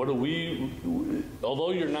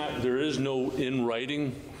 Although there is no in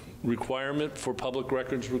writing requirement for public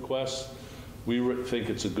records requests, we think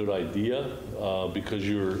it's a good idea because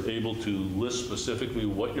you're able to list specifically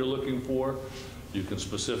what you're looking for. You can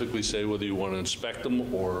specifically say whether you want to inspect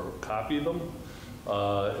them or copy them.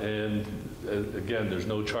 And again, there's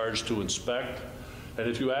no charge to inspect. And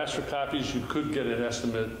if you ask for copies, you could get an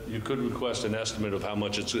estimate, you could request an estimate of how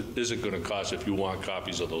much is it going to cost if you want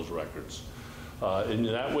copies of those records. And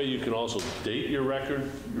that way you can also date your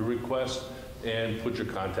request, and put your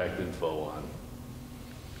contact info on.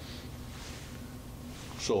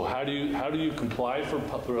 So how do you comply for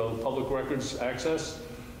public records access?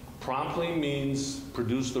 Promptly means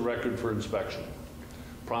produce the record for inspection.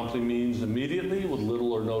 Promptly means immediately with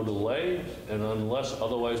little or no delay, and unless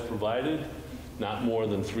otherwise provided, not more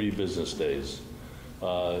than 3 business days.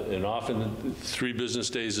 And often 3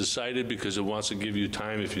 business days is cited because it wants to give you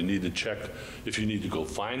time if you need to check, if you need to go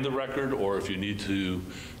find the record, or if you need to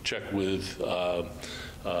check with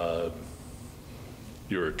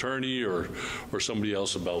your attorney or somebody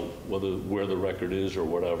else about where the record is or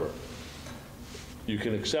whatever. You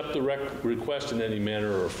can accept the request in any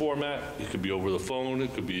manner or format. It could be over the phone,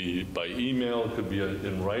 it could be by email, it could be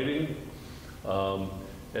in writing. And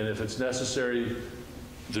if it's necessary,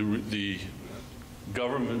 the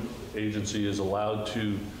government agency is allowed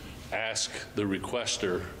to ask the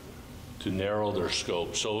requester to narrow their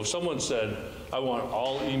scope. So if someone said, I want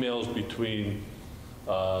all emails between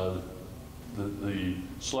the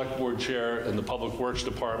select board chair and the public works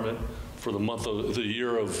department for the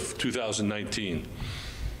year of 2019,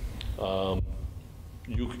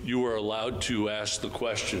 you are allowed to ask the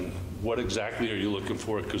question, what exactly are you looking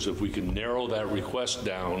for? Because if we can narrow that request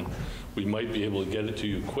down, we might be able to get it to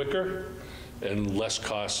you quicker and less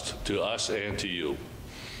cost to us and to you.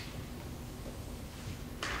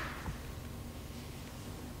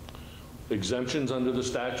 Exemptions under the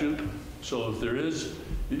statute. So if there is,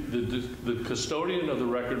 the custodian of the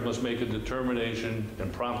record must make a determination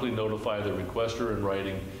and promptly notify the requester in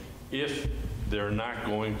writing if they're not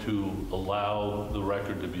going to allow the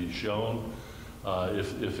record to be shown,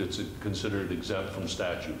 if it's considered exempt from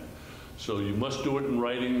statute. So you must do it in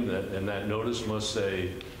writing, and that notice must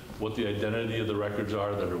say what the identity of the records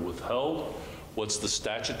are that are withheld, what's the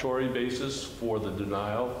statutory basis for the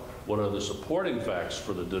denial, what are the supporting facts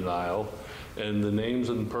for the denial, and the names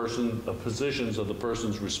and positions of the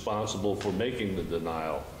persons responsible for making the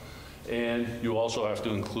denial. And you also have to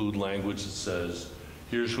include language that says,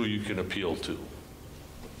 here's who you can appeal to.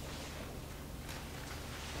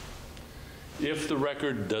 If the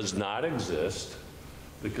record does not exist,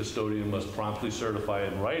 the custodian must promptly certify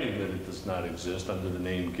in writing that it does not exist under the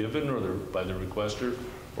name given or by the requester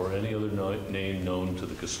or any other name known to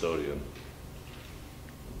the custodian.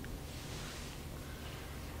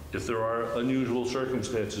 If there are unusual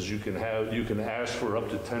circumstances, you can ask for up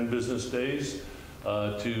to 10 business days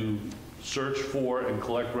to search for and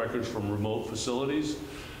collect records from remote facilities.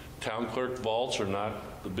 Town clerk vaults are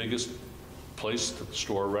not the biggest place to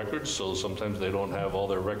store records, so sometimes they don't have all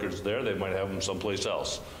their records there. They might have them someplace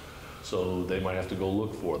else. So they might have to go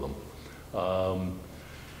look for them.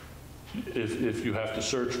 If you have to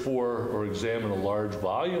search for or examine a large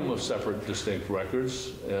volume of separate distinct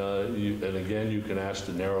records, and again, you can ask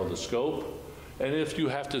to narrow the scope. And if you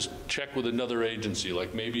have to check with another agency,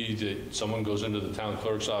 like maybe someone goes into the town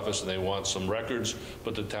clerk's office and they want some records,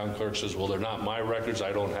 but the town clerk says, well, they're not my records,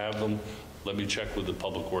 I don't have them, let me check with the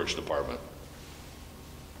public works department.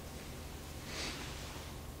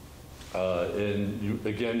 And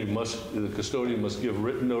again, the custodian must give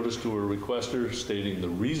written notice to a requester stating the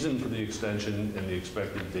reason for the extension and the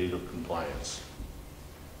expected date of compliance.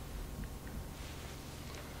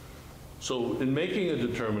 So in making a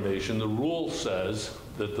determination, the rule says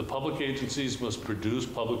that the public agencies must produce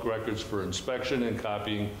public records for inspection and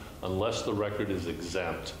copying unless the record is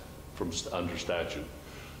exempt from under statute.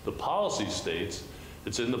 The policy states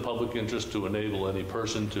it's in the public interest to enable any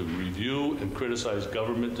person to review and criticize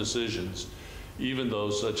government decisions, even though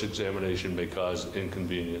such examination may cause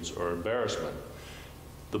inconvenience or embarrassment.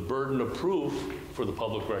 The burden of proof for the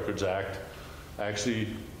Public Records Act actually,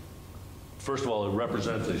 first of all, it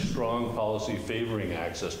represents a strong policy favoring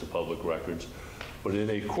access to public records, but in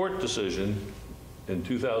a court decision in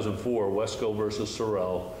 2004, Wesco versus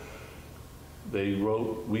Sorrell, they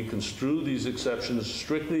wrote, "We construe these exceptions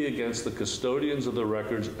strictly against the custodians of the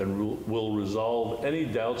records and will resolve any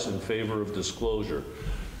doubts in favor of disclosure."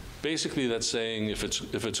 Basically, that's saying if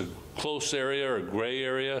it's a close area or a gray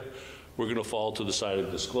area, we're going to fall to the side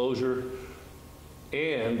of disclosure.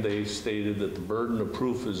 And they stated that the burden of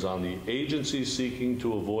proof is on the agency seeking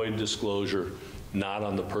to avoid disclosure, not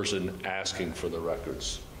on the person asking for the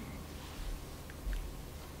records.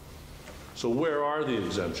 So where are the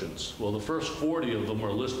exemptions? Well, the first 40 of them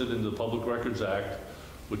are listed in the Public Records Act,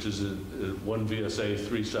 which is in 1 VSA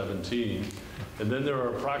 317. And then there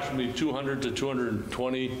are approximately 200 to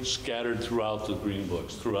 220 scattered throughout the green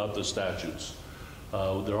books, throughout the statutes.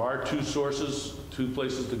 There are two sources, two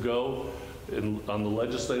places to go. On the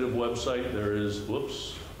legislative website, there is,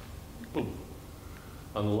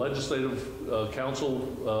 on the legislative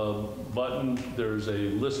council button, there's a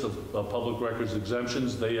list of public records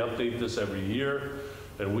exemptions. They update this every year,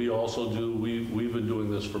 and we also do. We've been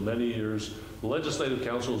doing this for many years. The legislative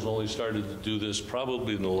council has only started to do this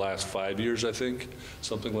probably in the last 5 years, I think,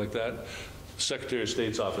 something like that. The Secretary of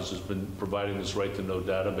State's office has been providing this right-to-know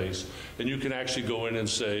database, and you can actually go in and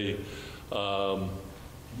say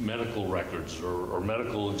medical records or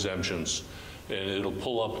medical exemptions, and it'll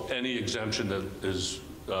pull up any exemption that is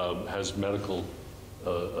has medical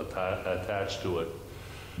attached to it.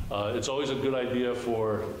 It's always a good idea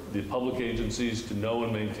for the public agencies to know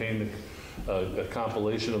and maintain a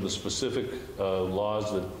compilation of the specific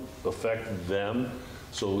laws that affect them.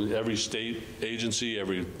 So every state agency,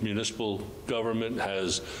 every municipal government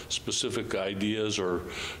has specific ideas or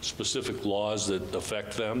specific laws that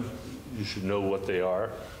affect them. You should know what they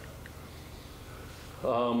are.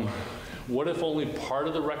 What if only part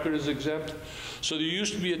of the record is exempt? So there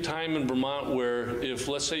used to be a time in Vermont where if,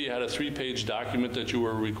 let's say you had a 3-page document that you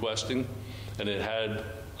were requesting, and it had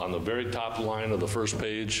on the very top line of the first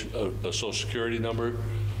page a Social Security number,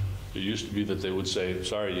 it used to be that they would say,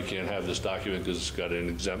 sorry, you can't have this document because it's got an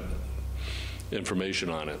exempt information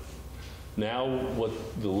on it. Now what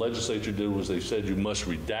the legislature did was they said you must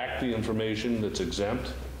redact the information that's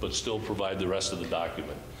exempt, but still provide the rest of the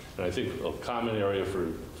document. And I think a common area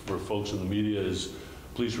for folks in the media is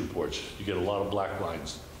police reports. You get a lot of black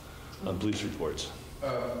lines on police reports.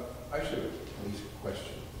 I should have a police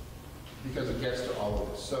question, because it gets to all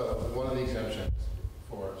of this. So one of the exemptions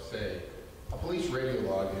for, say, a police radio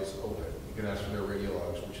log is open. You can ask for their radio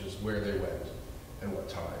logs, which is where they went and what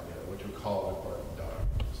time, what you call department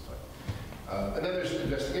died this time. And then there's an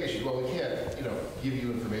investigation. Well, we can't, give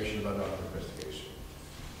you information about not an investigation.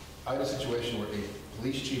 I had a situation where a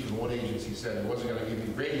police chief in one agency said he wasn't going to give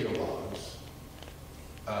me radio logs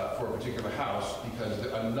for a particular house because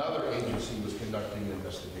another agency was conducting an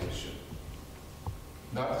investigation.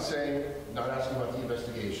 Not the same, not asking about the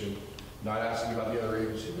investigation, not asking about the other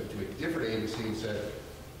agency, but to a different agency and said,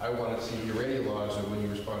 I want to see your radio logs of when you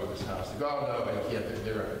responded to this house. They go, oh, no, I can't,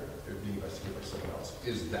 they're being investigated by someone else.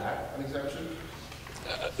 Is that an exemption?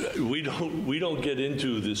 We don't get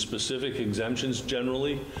into the specific exemptions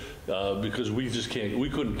generally because we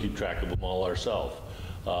couldn't keep track of them all ourselves.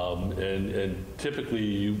 And typically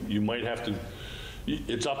you might have to,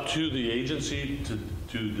 it's up to the agency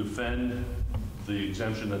to defend the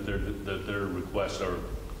exemption that their requests are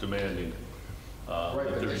demanding. Right,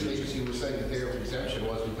 but this agency was saying that their exemption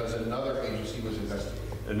was because another agency was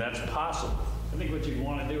investigating. And that's possible. I think what you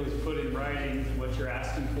want to do is put in writing what you're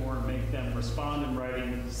asking for and make them respond in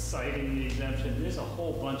writing, citing the exemption. There's a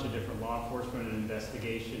whole bunch of different law enforcement and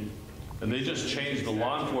investigation. And they just changed, the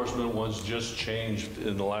law enforcement ones just changed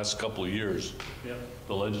in the last couple of years. Yep.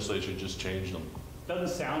 The legislature just changed them.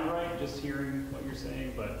 Doesn't sound right just hearing what you're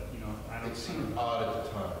saying, but I don't. It seemed odd at the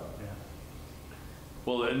time. Yeah.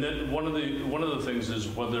 Well, and then one of the things is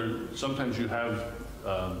whether sometimes you have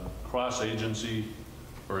cross-agency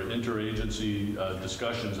or interagency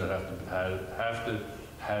discussions that have to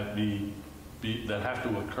be that have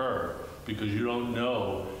to occur, because you don't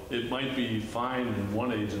know. It might be fine in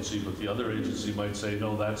one agency, but the other agency might say,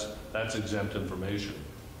 no, that's exempt information.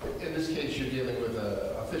 In this case, you're dealing with an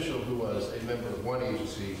official who was a member of one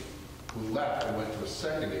agency who left and went to a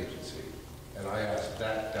second agency. And I asked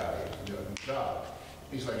that guy to do a job.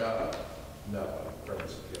 He's like, no,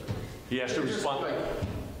 premise of the other. He has to respond.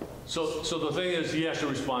 So the thing is, he has to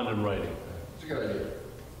respond in writing. It's a good idea.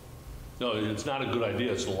 No, it's not a good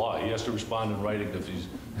idea, it's the law. He has to respond in writing if he's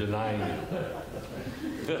denying it.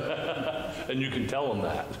 And you can tell him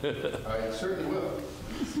that. I certainly will.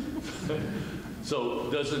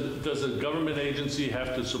 So does a government agency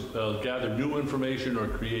have to gather new information or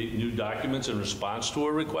create new documents in response to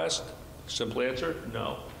a request? Simple answer,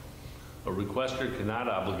 no. A requester cannot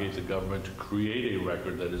obligate the government to create a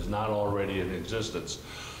record that is not already in existence.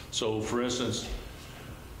 So for instance,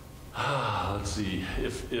 let's see,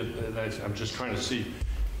 I'm just trying to see.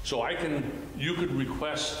 So you could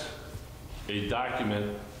request a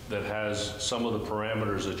document that has some of the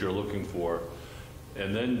parameters that you're looking for,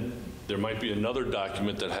 and then there might be another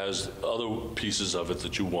document that has other pieces of it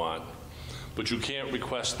that you want. But you can't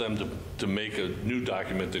request them to make a new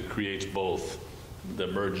document that creates both,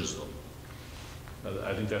 that merges them.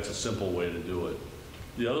 I think that's a simple way to do it.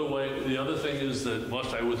 The other thing is that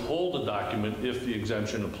must I withhold a document if the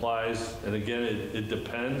exemption applies? And again, it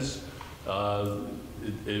depends.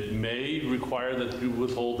 It may require that you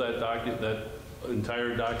withhold that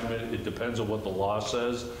entire document. It depends on what the law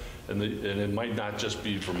says. And it might not just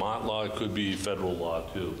be Vermont law, it could be federal law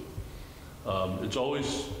too. It's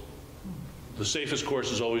always, the safest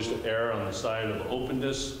course is always to err on the side of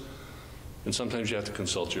openness, and sometimes you have to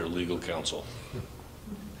consult your legal counsel.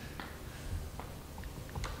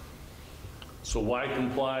 So why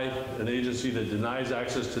comply? An agency that denies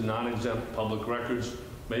access to non-exempt public records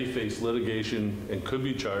may face litigation and could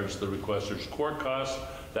be charged the requester's court costs.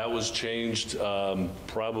 That was changed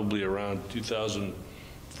probably around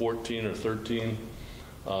 2014 or 13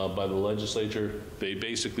 by the legislature. They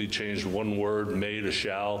basically changed one word, may to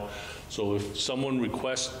shall. So if someone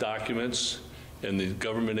requests documents and the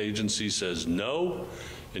government agency says no,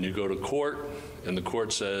 and you go to court and the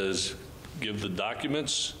court says give the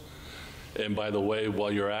documents, and by the way, while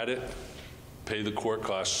you're at it, pay the court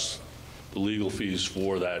costs, the legal fees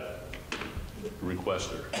for that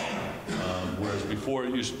requester. Whereas before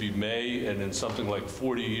it used to be may, and in something like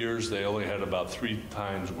 40 years, they only had about 3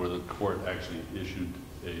 times where the court actually issued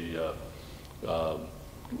a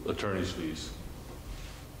attorney's fees.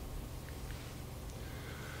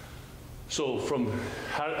 So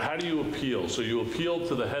how do you appeal? So you appeal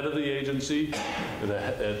to the head of the agency.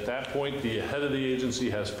 At that point, the head of the agency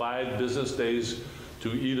has 5 business days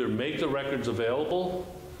to either make the records available,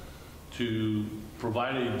 to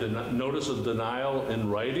provide a notice of denial in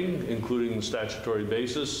writing, including the statutory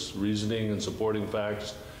basis, reasoning and supporting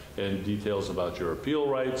facts, and details about your appeal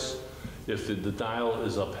rights. If the denial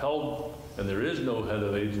is upheld and there is no head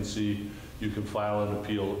of agency, you can file an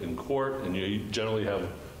appeal in court, and you generally have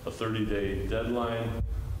a 30-day deadline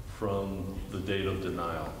from the date of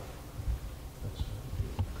denial.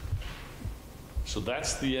 So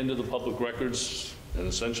that's the end of the public records, and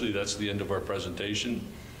essentially that's the end of our presentation.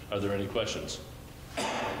 Are there any questions?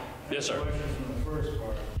 Yes, sir. Question from the first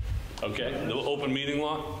part. Okay, the open meeting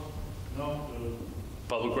law? No,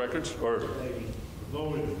 Public records, or? the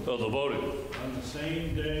voting. Oh, the voting. On the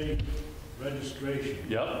same day registration.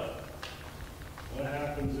 Yep. What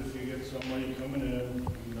happens if you get somebody coming in,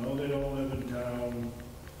 you know they don't live in town,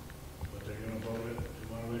 but they're gonna vote it, they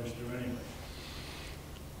wanna register anyway?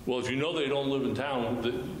 Well, if you know they don't live in town,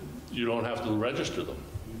 you don't have to register them.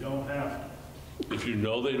 You don't have to. If you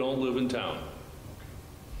know they don't live in town.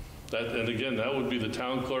 And again, that would be the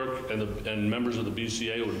town clerk and members of the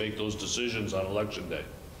BCA would make those decisions on election day.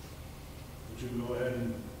 Would you go ahead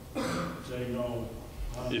and say no?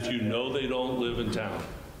 If you know they don't live in town.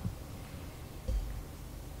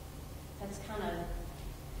 That's kind of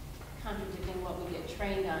contradicting what we get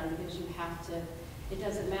trained on, because you have to, it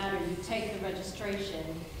doesn't matter, you take the registration.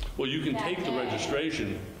 Well, you can that take the day,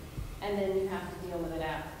 registration. And then you have to deal with it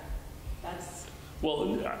after. That's,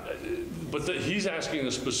 Well, but he's asking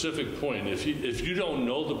a specific point. If you don't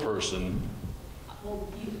know the person, well,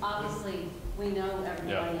 you, obviously, we know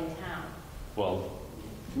everybody in town. well,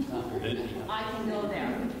 I can go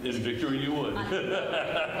there. in Victory you would.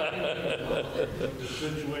 The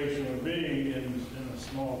situation would be in a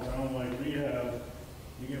small town like we have,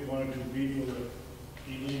 you get 1 or 2 people that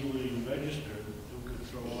illegally registered who could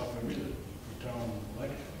throw off everything for town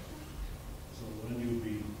election. So when you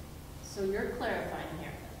be, So you're clarifying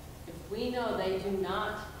here. If we know they do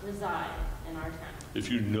not reside in our town, If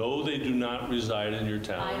you know they do not reside in your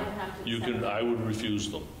town, I don't have to you accept can, it. I would refuse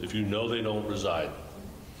them, if you know they don't reside.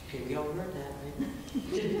 Okay, we all heard that,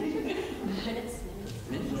 right? Minutes.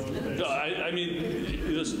 No, I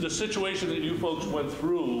mean, the situation that you folks went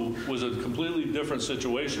through was a completely different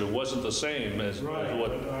situation. It wasn't the same as Right,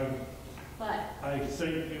 what. But I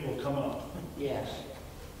think it will come up. Yes.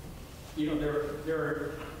 You know, there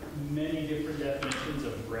are many different definitions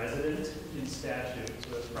of resident in statute, so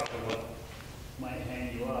that's probably what might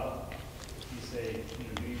hang you up. You say, you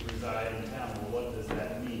know, do you reside in town? Well, what does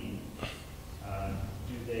that mean?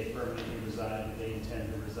 Do they permanently reside? Do they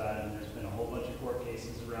intend to reside? And there's been a whole bunch of court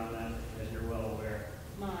cases around that, as you're well aware.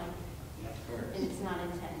 mine, and it's not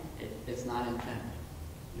intended. It's not intent.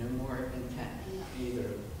 No more intent. Either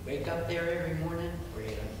wake up there every morning or you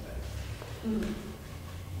don't better.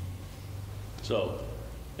 So,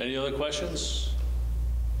 any other questions?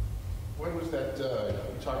 When was that,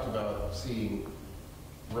 you talked about seeing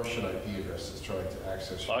Russian IP addresses trying to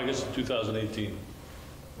access? August of 2018.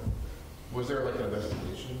 Was there like an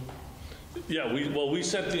investigation? Yeah, we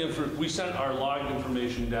sent our logged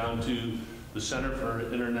information down to the Center for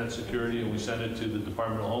Internet Security, and we sent it to the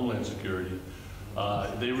Department of Homeland Security.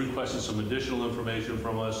 They requested some additional information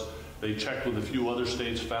from us. They checked with a few other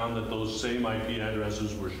states, found that those same IP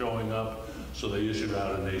addresses were showing up, so they issued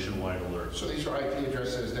out a nationwide alert. So these are IP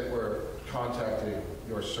addresses that were contacting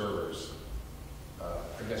your servers,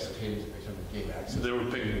 I guess, to gain access? They were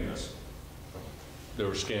pinging us. They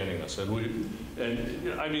were scanning us. And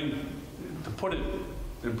I mean, to put it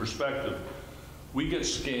in perspective, we get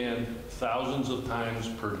scanned thousands of times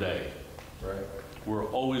per day. Right. We're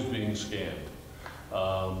always being scanned.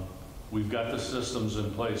 We've got the systems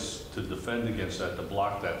in place to defend against that, to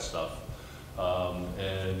block that stuff.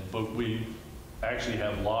 But we actually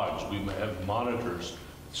have logs. We have monitors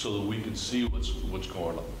so that we can see what's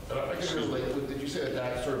going on. I guess it was like, did you say that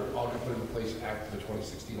that sort of all got put into place after the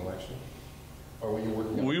 2016 election? Or were you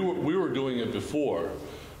working on it? We were doing it before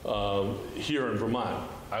here in Vermont.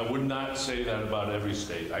 I would not say that about every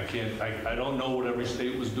state. I don't know what every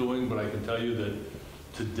state was doing, but I can tell you that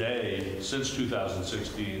today, since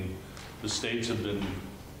 2016, the states have been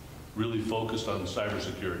really focused on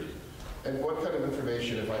cybersecurity. And what kind of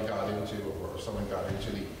information, if I got into, or someone got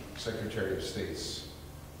into the Secretary of State's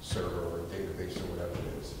server or database or whatever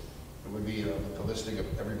it is, it would be a listing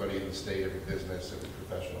of everybody in the state, every business, every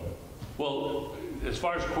professional? Well, as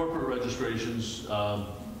far as corporate registrations,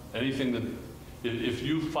 anything that, if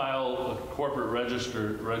you file a corporate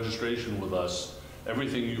registration with us,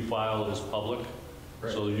 everything you file is public,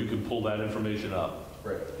 Right. so you can pull that information up.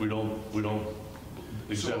 Right. We don't So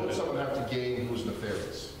exempt what would it. someone have to gain who's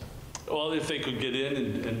nefarious? Well, if they could get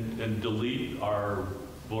in and delete our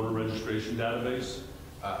voter registration database,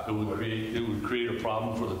 it would create a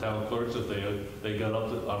problem for the town clerks if they got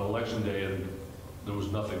up on election day and there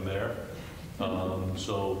was nothing there.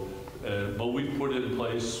 But we put it in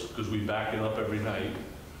place because we back it up every night.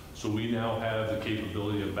 So we now have the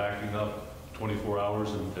capability of backing up 24 hours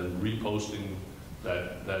and reposting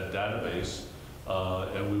that database.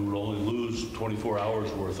 And we would only lose 24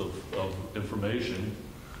 hours worth of information.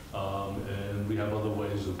 And we have other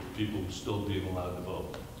ways of people still being allowed to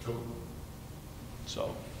vote. Cool.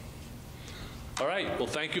 So, all right, well,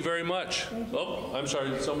 thank you very much. Oh, I'm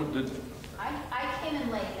sorry, someone did. I came in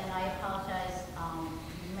late, and I apologize.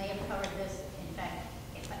 You may have covered this, in fact,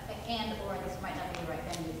 or this might not be the right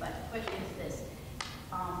venue, but the question is this.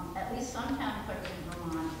 At least some town clerks in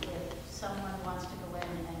Vermont, if someone wants to go in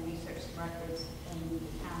and research some records in the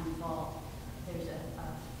town involved, there's a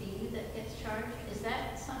fee that gets charged. Is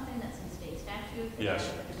that something that's in state statute? Yes.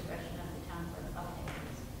 At the discretion of the town clerk? Okay.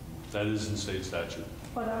 That is in state statute.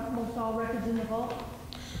 But are most all records in the vault?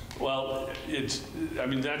 Well,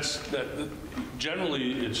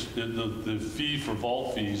 generally, it's the fee for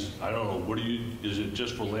vault fees, I don't know, is it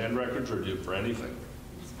just for land records or for anything?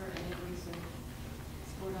 It's for any reason.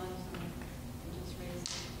 It's $4 and just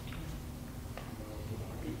raised.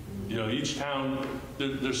 You know, each town,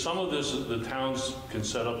 there's some of this, the towns can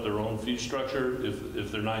set up their own fee structure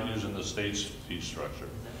if they're not using the state's fee structure.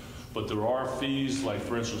 But there are fees, like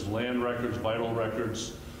for instance, land records, vital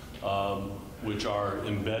records, which are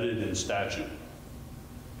embedded in statute.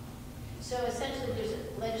 So essentially, there's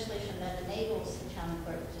legislation that enables the town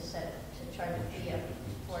clerk to charge a fee of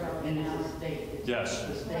 $4 And an it's hour. a state. Yes.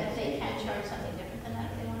 It's a But state. they can't charge something different than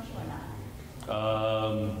that if they want to or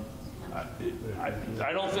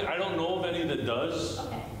not? I don't know of any that does,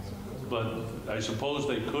 Okay. but I suppose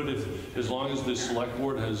they could as long as the select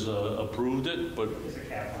board has approved it, but There's a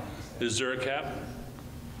cap on this. is there a cap? Okay.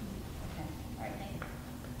 All right, thank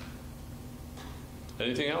you.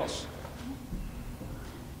 Anything else?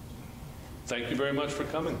 Thank you very much for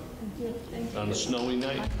coming Thank you. on a snowy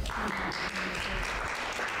night.